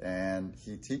 And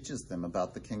he teaches them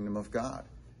about the kingdom of God.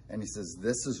 And he says,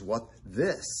 what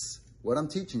I'm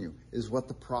teaching you is what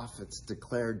the prophets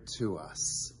declared to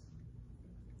us.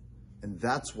 And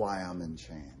that's why I'm in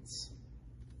chains.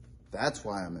 That's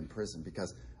why I'm in prison,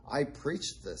 because I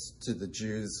preached this to the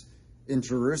Jews in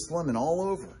Jerusalem and all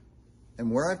over.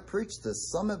 And where I've preached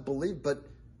this, some have believed, but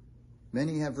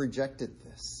many have rejected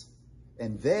this.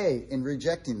 And they, in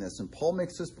rejecting this, and Paul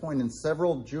makes this point in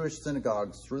several Jewish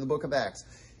synagogues through the book of Acts,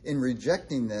 in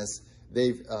rejecting this,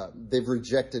 they've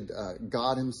rejected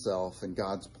God himself and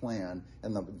God's plan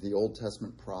and the Old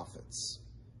Testament prophets.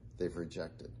 They've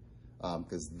rejected.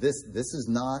 Because this is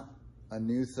not a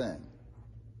new thing.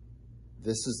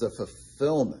 This is a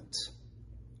fulfillment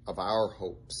of our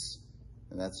hopes.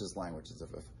 And that's his language.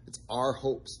 It's our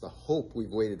hopes. The hope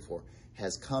we've waited for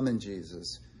has come in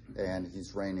Jesus, and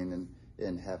he's reigning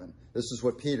in heaven. This is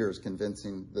what Peter is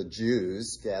convincing the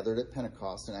Jews gathered at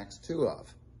Pentecost in Acts 2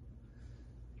 of.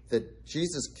 That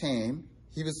Jesus came,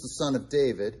 he was the son of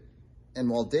David, and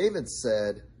while David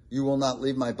said, "You will not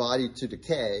leave my body to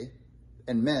decay,"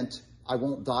 and meant, I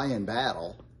won't die in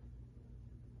battle.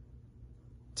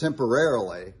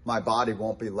 Temporarily, my body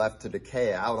won't be left to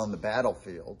decay out on the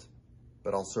battlefield,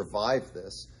 but I'll survive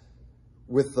this.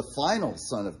 With the final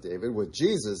son of David, with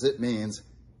Jesus, it means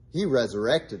he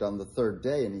resurrected on the third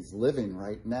day, and he's living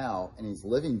right now, and he's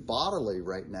living bodily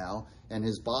right now, and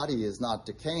his body is not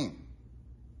decaying.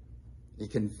 He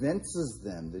convinces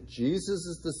them that Jesus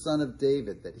is the son of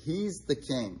David, that he's the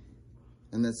king,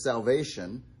 and that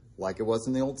salvation, like it was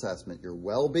in the Old Testament, your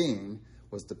well-being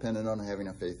was dependent on having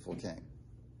a faithful king.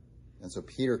 And so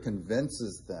Peter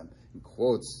convinces them and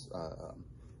quotes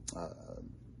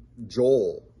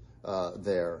Joel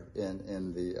there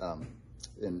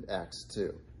in Acts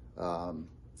 2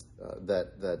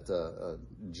 that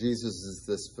Jesus is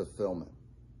this fulfillment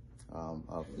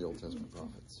of the Old Testament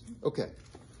prophets. Okay,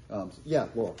 yeah,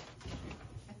 Laura.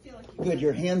 Good,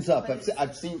 your hands up.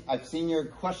 I've seen your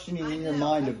questioning in your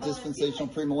mind of dispensational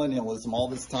premillennialism all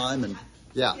this time, and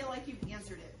yeah. I feel like you've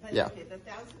answered it, but yeah. Okay, the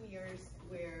 1,000 years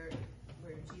where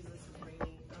Jesus is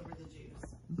reigning over the Jews.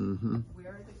 Mm-hmm.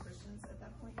 Where are the Christians at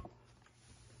that point?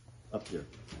 Up here.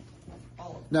 All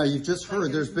of them. Now you've just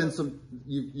heard there's been some.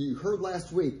 You heard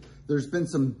last week. There's been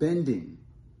some bending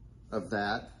of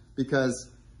that because.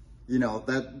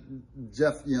 That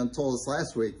Jeff, told us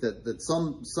last week that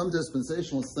some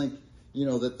dispensationalists think,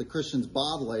 that the Christians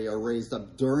bodily are raised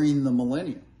up during the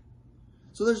millennium.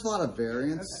 So there's a lot of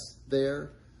variance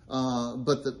there.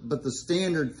 But the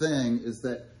standard thing is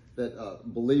that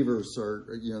believers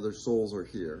are, their souls are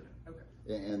here. Okay.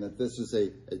 And that this is a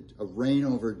reign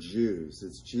over Jews.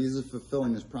 It's Jesus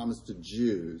fulfilling his promise to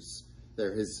Jews.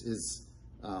 They're his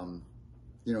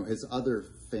other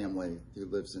family who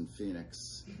lives in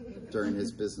Phoenix during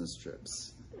his business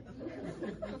trips.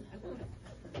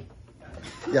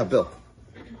 Yeah, Bill.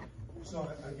 So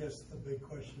I guess the big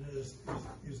question is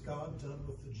God done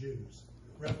with the Jews?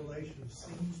 Revelation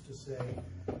seems to say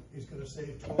he's going to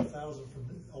save 12,000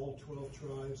 from all 12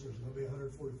 tribes. There's going to be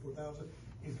 144,000.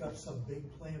 He's got some big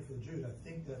plan for the Jews. I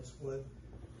think that's what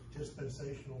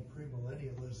dispensational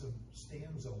premillennialism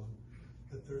stands on,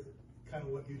 that they're kind of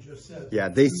what you just said. Yeah,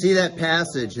 they see that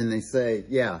passage and they say,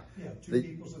 yeah. Yeah, two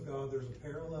peoples of God. There's a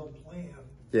parallel plan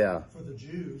for the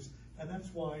Jews. And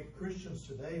that's why Christians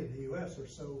today in the U.S. are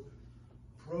so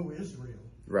pro-Israel.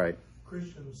 Right.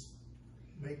 Christians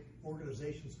make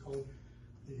organizations called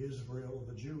the Israel,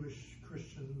 the Jewish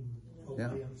Christian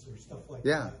alliance or stuff like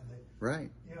Yeah. that. And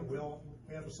Right. yeah, we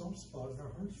have a soft spot in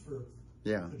our hearts for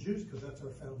Yeah. the Jews because that's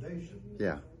our foundation.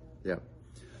 Yeah. Yeah.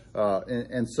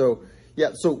 And so,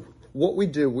 yeah, so what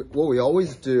we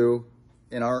always do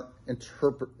in our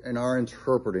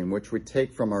interpreting, which we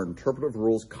take from our interpretive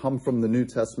rules, come from the New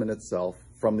Testament itself,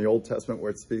 from the Old Testament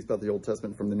where it speaks about the Old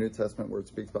Testament, from the New Testament where it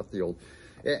speaks about the Old.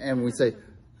 And we say,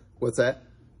 what's that?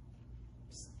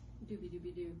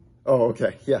 Doobie-doobie-doo. Oh,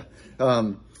 okay, yeah.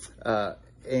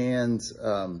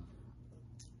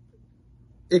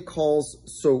 It calls,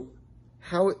 so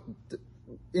how,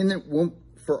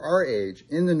 for our age,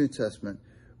 in the New Testament,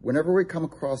 whenever we come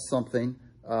across something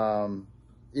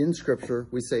in Scripture,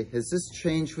 we say, has this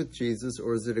changed with Jesus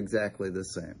or is it exactly the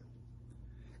same?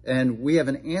 And we have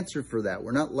an answer for that.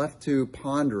 We're not left to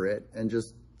ponder it and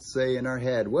just say in our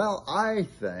head, well, I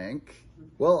think,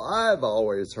 well, I've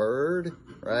always heard,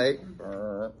 right?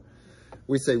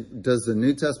 We say, does the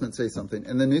New Testament say something?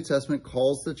 And the New Testament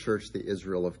calls the church the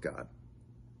Israel of God.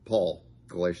 Paul,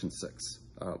 Galatians 6.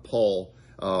 Paul,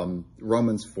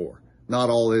 Romans 4. Not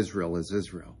all Israel is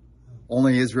Israel.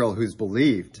 Only Israel who's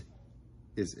believed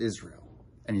is Israel.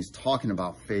 And he's talking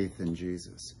about faith in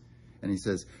Jesus. And he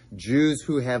says, Jews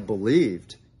who have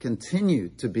believed continue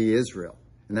to be Israel.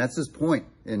 And that's his point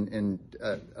in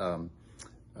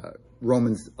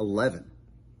Romans 11.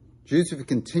 Jews who have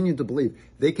continued to believe,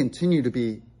 they continue to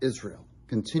be Israel,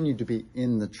 continue to be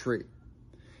in the tree.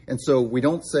 And so we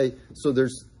don't say, so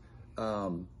there's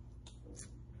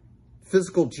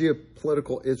physical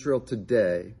geopolitical Israel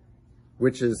today,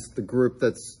 which is the group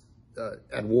that's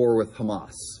at war with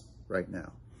Hamas right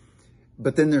now.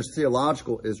 But then there's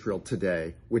theological Israel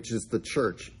today, which is the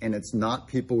church, and it's not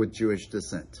people with Jewish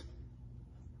descent.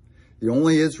 The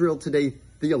only Israel today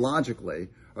theologically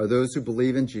are those who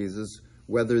believe in Jesus,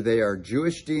 whether they are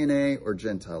Jewish DNA or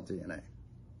Gentile DNA.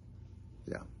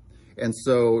 Yeah. And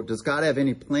so does God have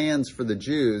any plans for the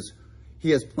Jews?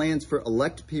 He has plans for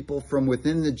elect people from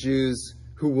within the Jews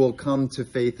who will come to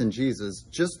faith in Jesus,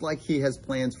 just like he has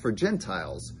plans for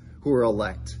Gentiles who are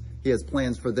elect. He has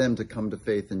plans for them to come to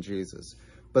faith in Jesus.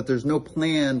 But there's no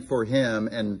plan for him,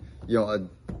 and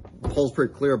Paul's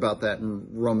pretty clear about that in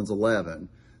Romans 11.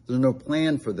 There's no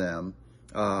plan for them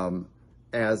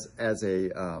as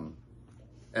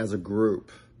a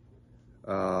group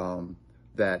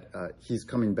that he's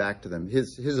coming back to them.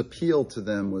 His appeal to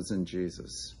them was in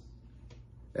Jesus.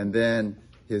 And then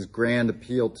his grand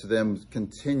appeal to them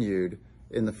continued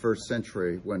in the first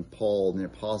century when Paul and the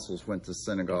apostles went to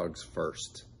synagogues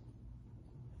first.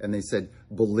 And they said,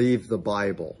 believe the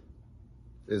Bible,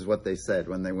 is what they said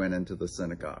when they went into the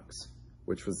synagogues,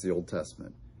 which was the Old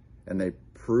Testament. And they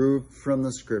proved from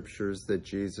the scriptures that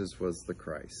Jesus was the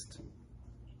Christ.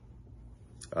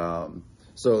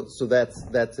 So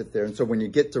that's it there. And so when you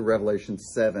get to Revelation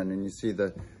 7 and you see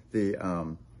the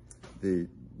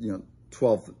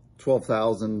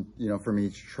 12,000, from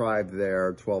each tribe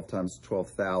there, 12 times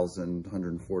 12,000,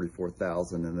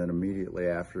 144,000, and then immediately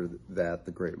after that,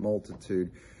 the great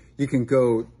multitude. You can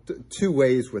go two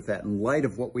ways with that in light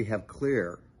of what we have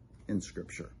clear in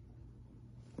Scripture,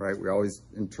 right? We always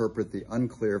interpret the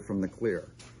unclear from the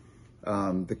clear.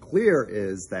 The clear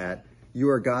is that you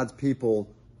are God's people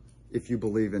if you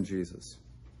believe in Jesus.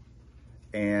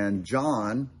 And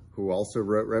John, who also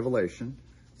wrote Revelation,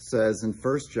 says in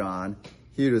 1 John,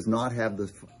 he who does not have the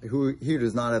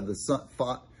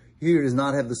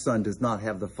Son does not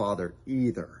have the Father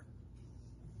either.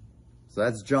 So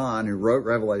that's John, who wrote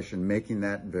Revelation, making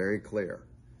that very clear.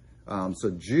 So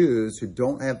Jews who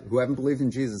haven't believed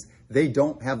in Jesus, they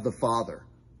don't have the Father.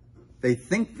 They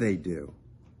think they do,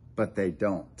 but they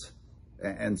don't.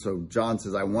 And so John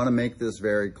says, I want to make this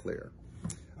very clear.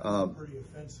 That's a pretty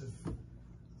offensive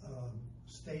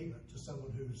statement to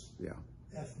someone who's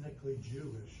ethnically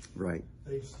Jewish. Right.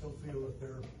 They still feel that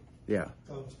they're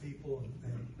God's people, and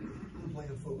the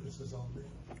plan focuses on them.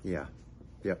 Yeah.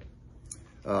 Yep.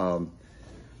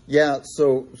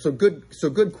 So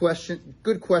good question.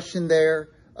 Good question there.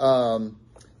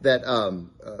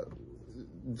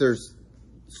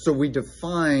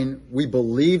 We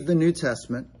believe the New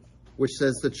Testament, which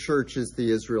says the church is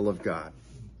the Israel of God.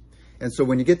 And so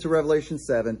when you get to Revelation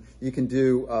 7, you can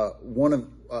do one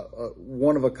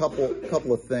of a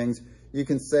couple of things. You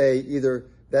can say either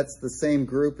that's the same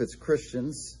group as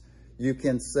Christians. You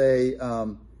can say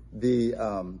the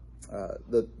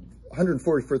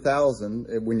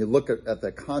 144,000, when you look at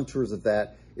the contours of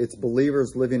that, it's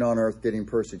believers living on earth getting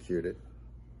persecuted.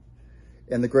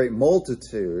 And the great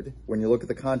multitude, when you look at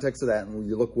the context of that and when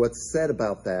you look what's said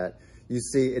about that, you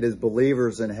see it is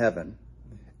believers in heaven.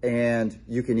 And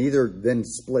you can either then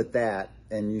split that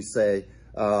and you say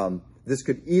this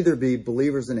could either be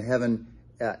believers in heaven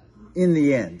in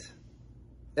the end,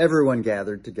 everyone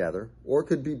gathered together, or it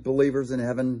could be believers in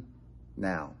heaven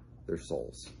now, their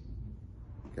souls.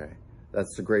 Okay,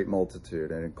 that's the great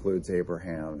multitude, and it includes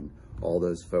Abraham and all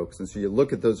those folks. And so you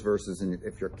look at those verses, and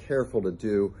if you're careful to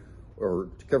do, or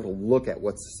careful to look at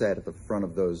what's said at the front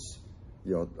of those,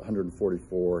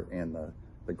 144 and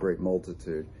the great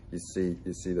multitude, you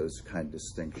see those kind of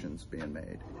distinctions being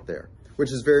made there,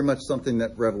 which is very much something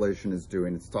that Revelation is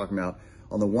doing. It's talking about,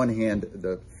 on the one hand,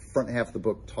 the front half of the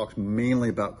book talks mainly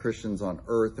about Christians on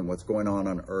earth and what's going on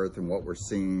earth and what we're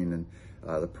seeing and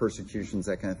the persecutions,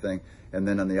 that kind of thing. And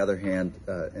then on the other hand,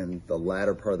 and the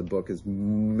latter part of the book is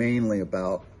mainly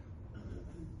about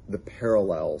the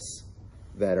parallels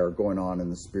that are going on in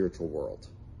the spiritual world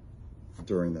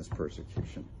during this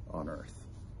persecution on earth.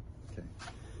 Okay.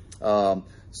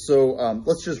 So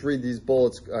let's just read these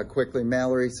bullets quickly.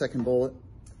 Mallory, second bullet.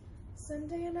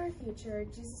 Someday in our future,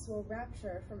 Jesus will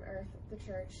rapture from earth the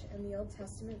church and the Old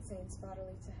Testament saints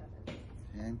bodily to heaven.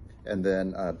 Okay. And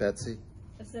then Betsy.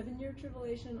 A 7-year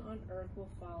tribulation on earth will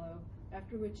follow,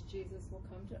 after which Jesus will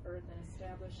come to earth and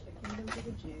establish a kingdom for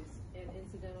the Jews and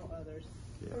incidental others,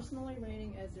 personally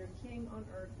reigning as their king on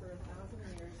earth for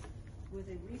 1,000 years with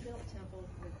a rebuilt temple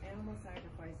with animal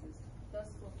sacrifices, thus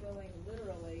fulfilling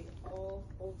literally all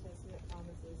Old Testament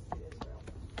promises to Israel.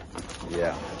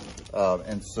 Yeah.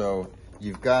 And so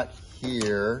you've got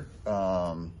here,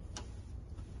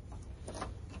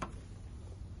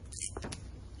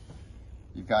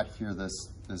 this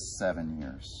 7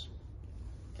 years.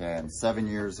 Okay, and 7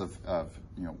 years of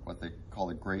what they call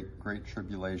the great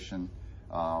tribulation,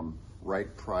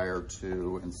 right prior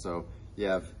to, and so you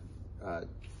have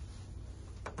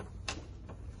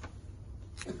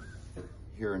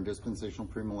here in Dispensational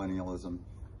Premillennialism,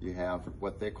 you have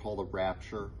what they call the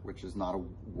rapture, which is not a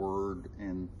word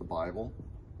in the Bible.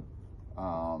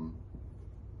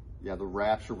 The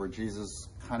rapture where Jesus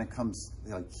kind of comes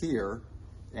like here,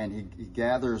 and he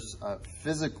gathers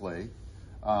physically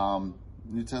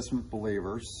New Testament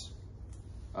believers.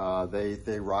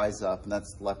 They rise up, and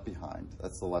that's Left Behind.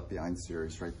 That's the Left Behind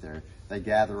series right there. They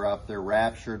gather up, they're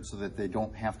raptured so that they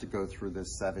don't have to go through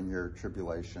this 7-year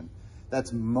tribulation.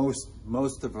 That's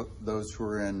most of those who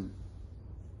are in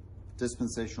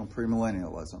Dispensational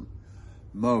Premillennialism.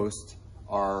 Most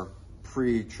are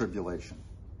pre-tribulation.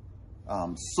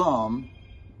 Some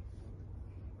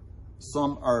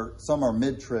are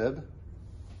mid-trib,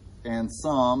 and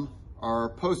some are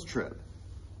post-trib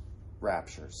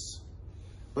raptures.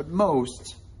 But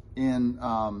most in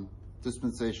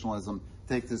dispensationalism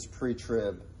take this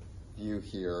pre-trib view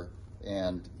here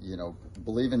and,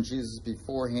 believe in Jesus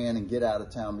beforehand and get out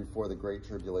of town before the great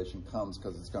tribulation comes,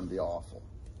 because it's going to be awful.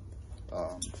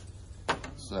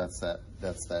 So that's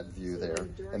that view there.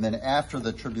 And then after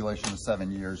the tribulation of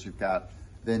 7 years, you've got,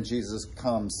 then Jesus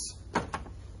comes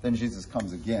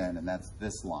again, and that's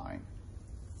this line,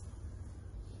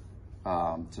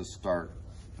 to start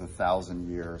the 1,000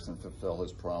 years and fulfill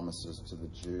his promises to the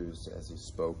Jews as he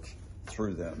spoke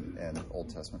through them and Old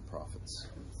Testament prophets.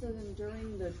 So then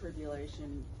during the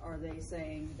tribulation, are they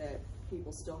saying that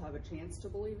people still have a chance to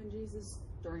believe in Jesus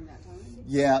during that time?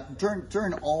 Yeah,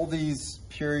 during all these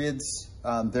periods,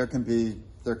 there can be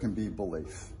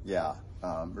belief. Yeah,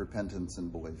 repentance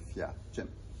and belief. Yeah, Jim.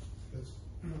 That's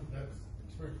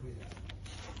experience we had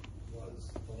was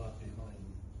the Left Behind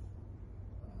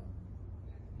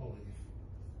belief,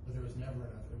 but there was never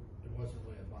enough. There wasn't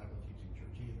really a Bible teaching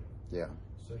church either. Yeah.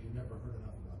 So you never heard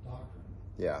enough about doctrine.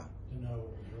 Yeah. To know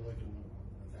what was really going on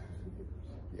in 1,000 years.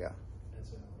 Yeah. And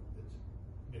so it's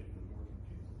maybe even more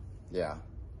confusing. Yeah.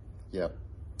 Yep.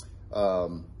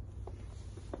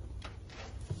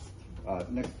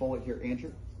 Next bullet here,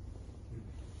 Andrew.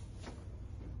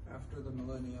 After the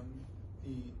millennium,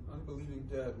 the unbelieving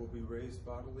dead will be raised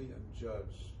bodily and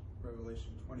judged.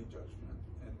 Revelation 20 judgment,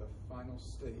 and the final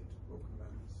state will commence.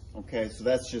 Okay, so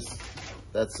that's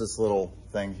this little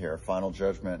thing here, final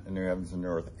judgment in new heavens and new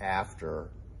earth after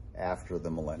the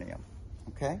millennium.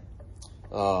 Okay.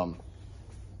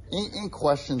 In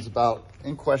questions about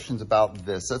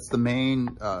this, that's the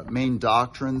main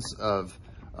doctrines of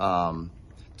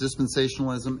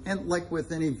dispensationalism, and like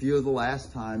with any view of the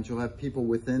last times, you'll have people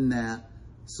within that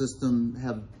system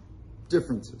have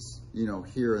differences,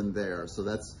 here and there. So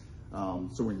that's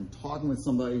so when you're talking with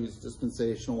somebody who's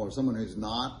dispensational or someone who's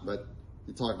not, but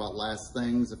you talk about last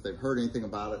things, if they've heard anything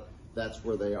about it, that's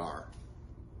where they are.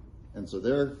 And so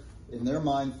they're in their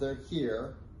minds, they're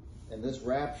here, and this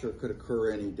rapture could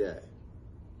occur any day.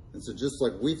 And so just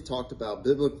like we've talked about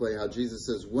biblically, how Jesus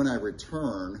says, when I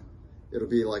return, it'll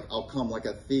be like, I'll come like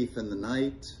a thief in the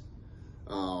night.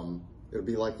 it'll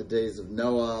be like the days of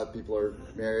Noah. People are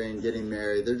marrying, getting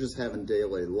married. They're just having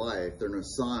daily life. There are no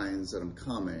signs that I'm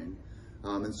coming.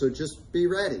 And so just be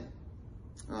ready,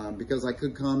 because I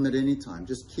could come at any time.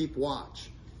 Just keep watch.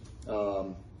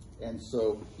 And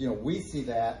so, we see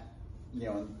that,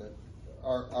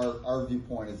 our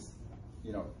viewpoint is,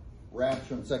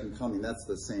 rapture and second coming, that's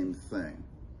the same thing.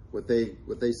 What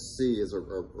they see is a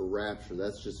rapture.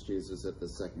 That's just Jesus at the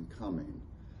second coming.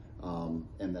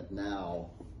 And that now,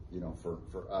 for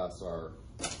us, our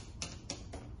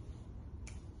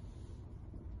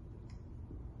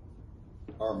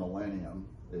millennium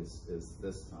is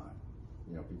this time,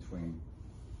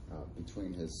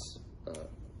 between his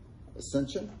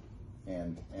ascension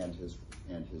and his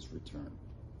return.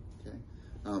 Okay.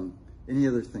 Any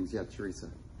other things? Yeah, Teresa.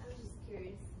 I was just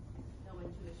curious,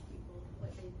 knowing Jewish people,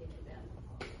 what they think about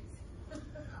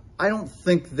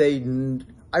politics.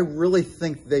 I really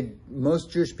think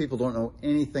most Jewish people don't know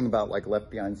anything about like Left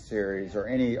Behind series or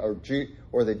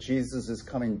that Jesus is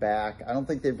coming back. I don't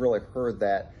think they've really heard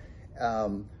that.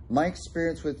 My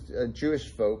experience with Jewish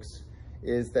folks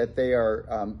is that they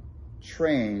are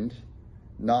trained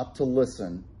not to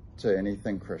listen to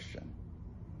anything Christian.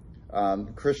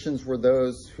 Christians were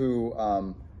those who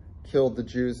killed the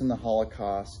Jews in the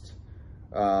Holocaust,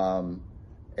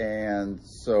 and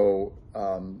so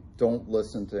don't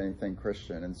listen to anything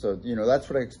Christian. And so, that's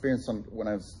what I experienced when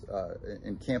I was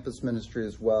in campus ministry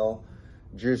as well.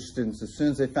 Jewish students, as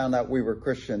soon as they found out we were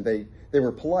Christian, they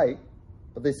were polite,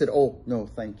 but they said, "Oh, no,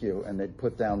 thank you," and they'd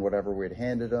put down whatever we'd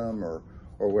handed them or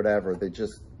whatever. They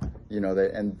just,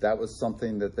 and that was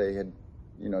something that they had,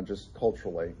 just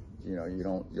culturally. You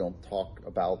don't talk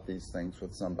about these things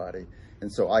with somebody.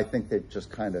 And so I think they've just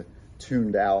kind of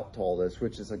tuned out to all this,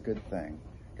 which is a good thing,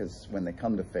 because when they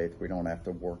come to faith, we don't have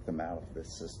to work them out of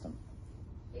this system.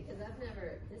 Yeah, because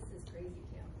this is crazy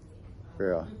camp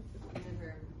Yeah. for me. I've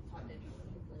never taught anyone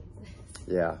who believes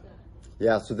this. Yeah.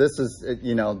 Yeah, so this is,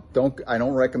 I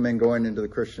don't recommend going into the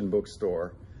Christian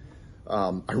bookstore.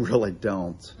 I really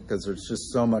don't, because there's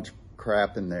just so much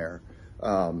crap in there.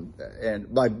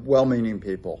 And by well-meaning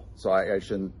people, so I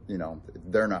shouldn't,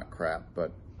 they're not crap,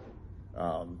 but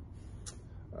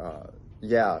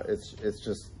it's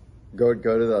just go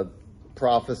to the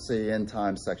prophecy end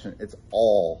time section. It's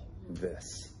all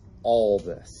this.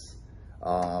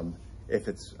 If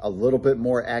it's a little bit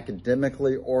more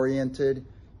academically oriented,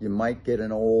 you might get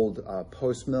an old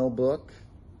post-mill book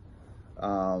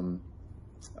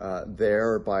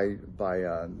there by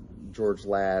George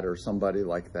Ladd or somebody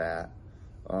like that.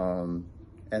 And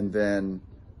then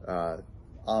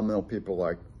Amill people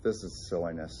like, this is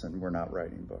silliness and we're not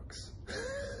writing books.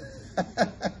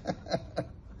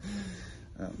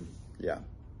 Yeah.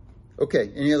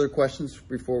 Okay, any other questions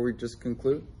before we just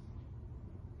conclude?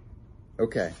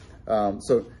 Okay,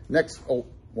 so next,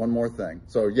 one more thing.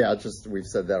 So yeah, we've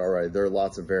said that already. There are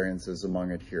lots of variances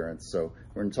among adherents. So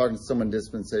when you're talking to someone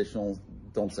dispensational,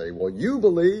 don't say, well, you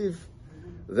believe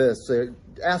this. So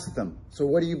ask them, so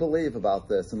what do you believe about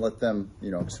this? And let them,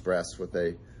 express what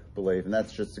they believe. And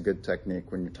that's just a good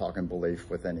technique when you're talking belief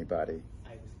with anybody.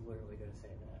 I was literally going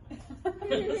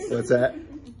to say that. What's that?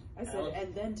 I said,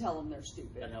 and then tell them they're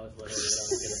stupid. And that was literally what I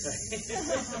was going to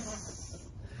say.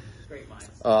 Great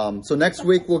minds. So next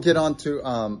week we'll get on to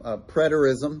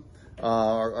preterism.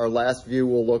 Our last view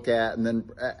we'll look at, and then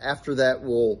after that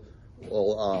we'll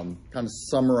kind of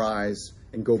summarize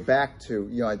and go back to,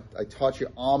 I taught you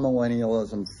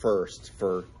amillennialism first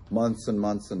for months and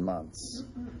months and months.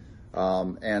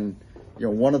 And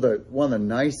one of the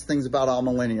nice things about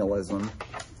amillennialism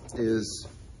is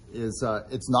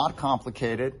it's not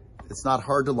complicated, it's not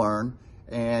hard to learn,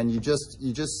 and you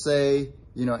just say,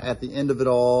 at the end of it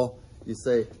all, you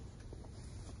say,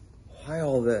 why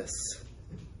all this?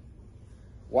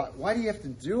 Why do you have to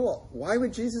why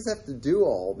would Jesus have to do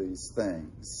all these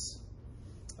things?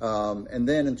 And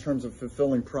then in terms of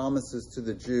fulfilling promises to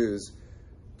the Jews,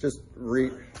 just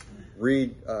read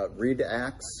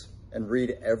Acts and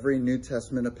read every New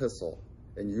Testament epistle,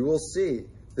 and you will see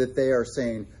that they are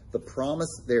saying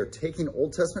they are taking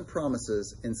Old Testament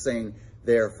promises and saying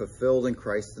they are fulfilled in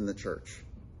Christ in the church.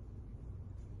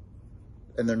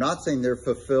 And they're not saying they're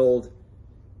fulfilled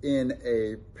in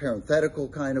a parenthetical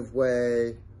kind of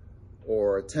way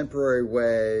or a temporary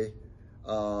way.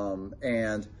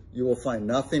 And you will find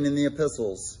nothing in the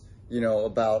epistles,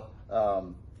 about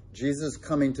Jesus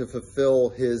coming to fulfill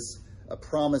his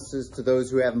promises to those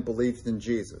who haven't believed in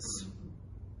Jesus.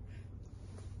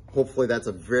 Hopefully that's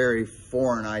a very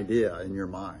foreign idea in your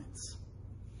minds.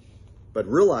 But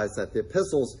realize that the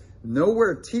epistles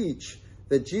nowhere teach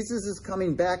that Jesus is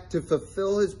coming back to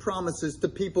fulfill his promises to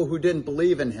people who didn't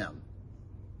believe in him.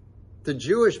 to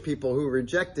Jewish people who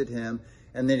rejected him,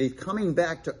 and that he's coming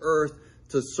back to earth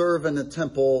to serve in a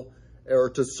temple or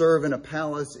to serve in a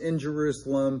palace in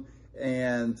Jerusalem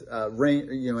and reign,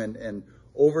 and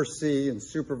oversee and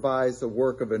supervise the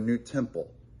work of a new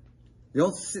temple. You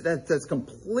don't see that. That's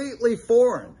completely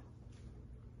foreign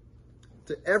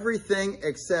to everything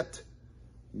except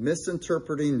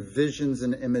misinterpreting visions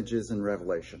and images in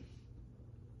Revelation.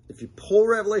 If you pull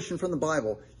Revelation from the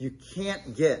Bible, you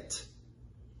can't get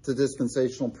to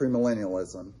dispensational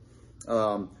premillennialism.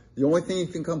 The only thing you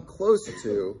can come close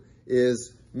to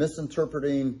is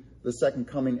misinterpreting the second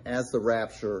coming as the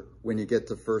rapture when you get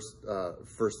to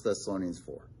First Thessalonians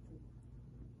 4.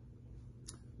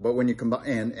 But when you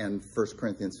combine, and 1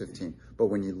 Corinthians 15. But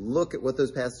when you look at what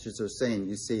those passages are saying,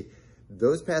 you see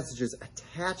those passages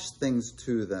attach things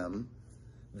to them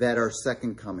that are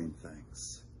second coming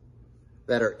things,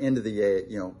 that are into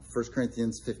the, 1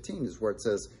 Corinthians 15 is where it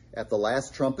says, at the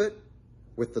last trumpet,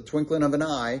 with the twinkling of an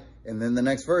eye, and then the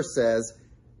next verse says,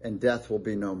 and death will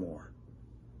be no more.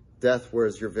 Death,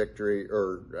 where's your victory?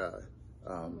 Or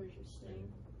Where's your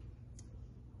sting?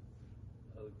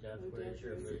 Oh, death, where's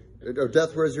your victory? Oh,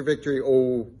 death, where's your victory?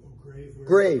 Oh,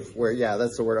 grave, where? Yeah,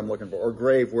 that's the word I'm looking for. Or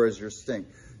grave, where's your sting?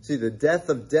 See, the death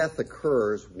of death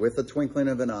occurs with the twinkling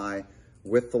of an eye,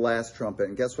 with the last trumpet.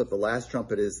 And guess what? The last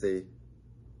trumpet is the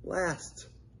last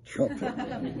trumpet.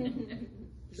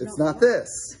 It's not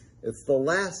this. It's the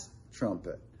last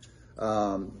trumpet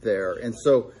there. And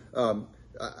so,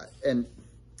 and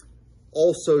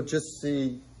also just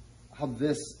see how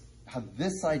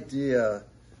this idea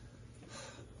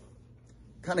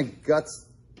kind of guts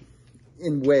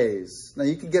in ways. Now,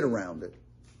 you can get around it.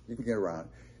 You can get around it.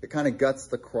 It kind of guts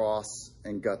the cross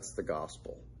and guts the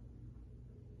gospel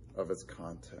of its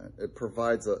content. It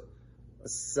provides a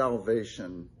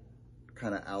salvation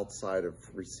kind of outside of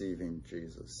receiving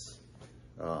Jesus,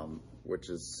 which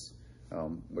is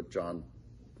what John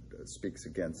speaks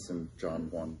against in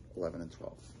John 1:11 and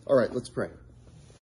 12. All right, let's pray.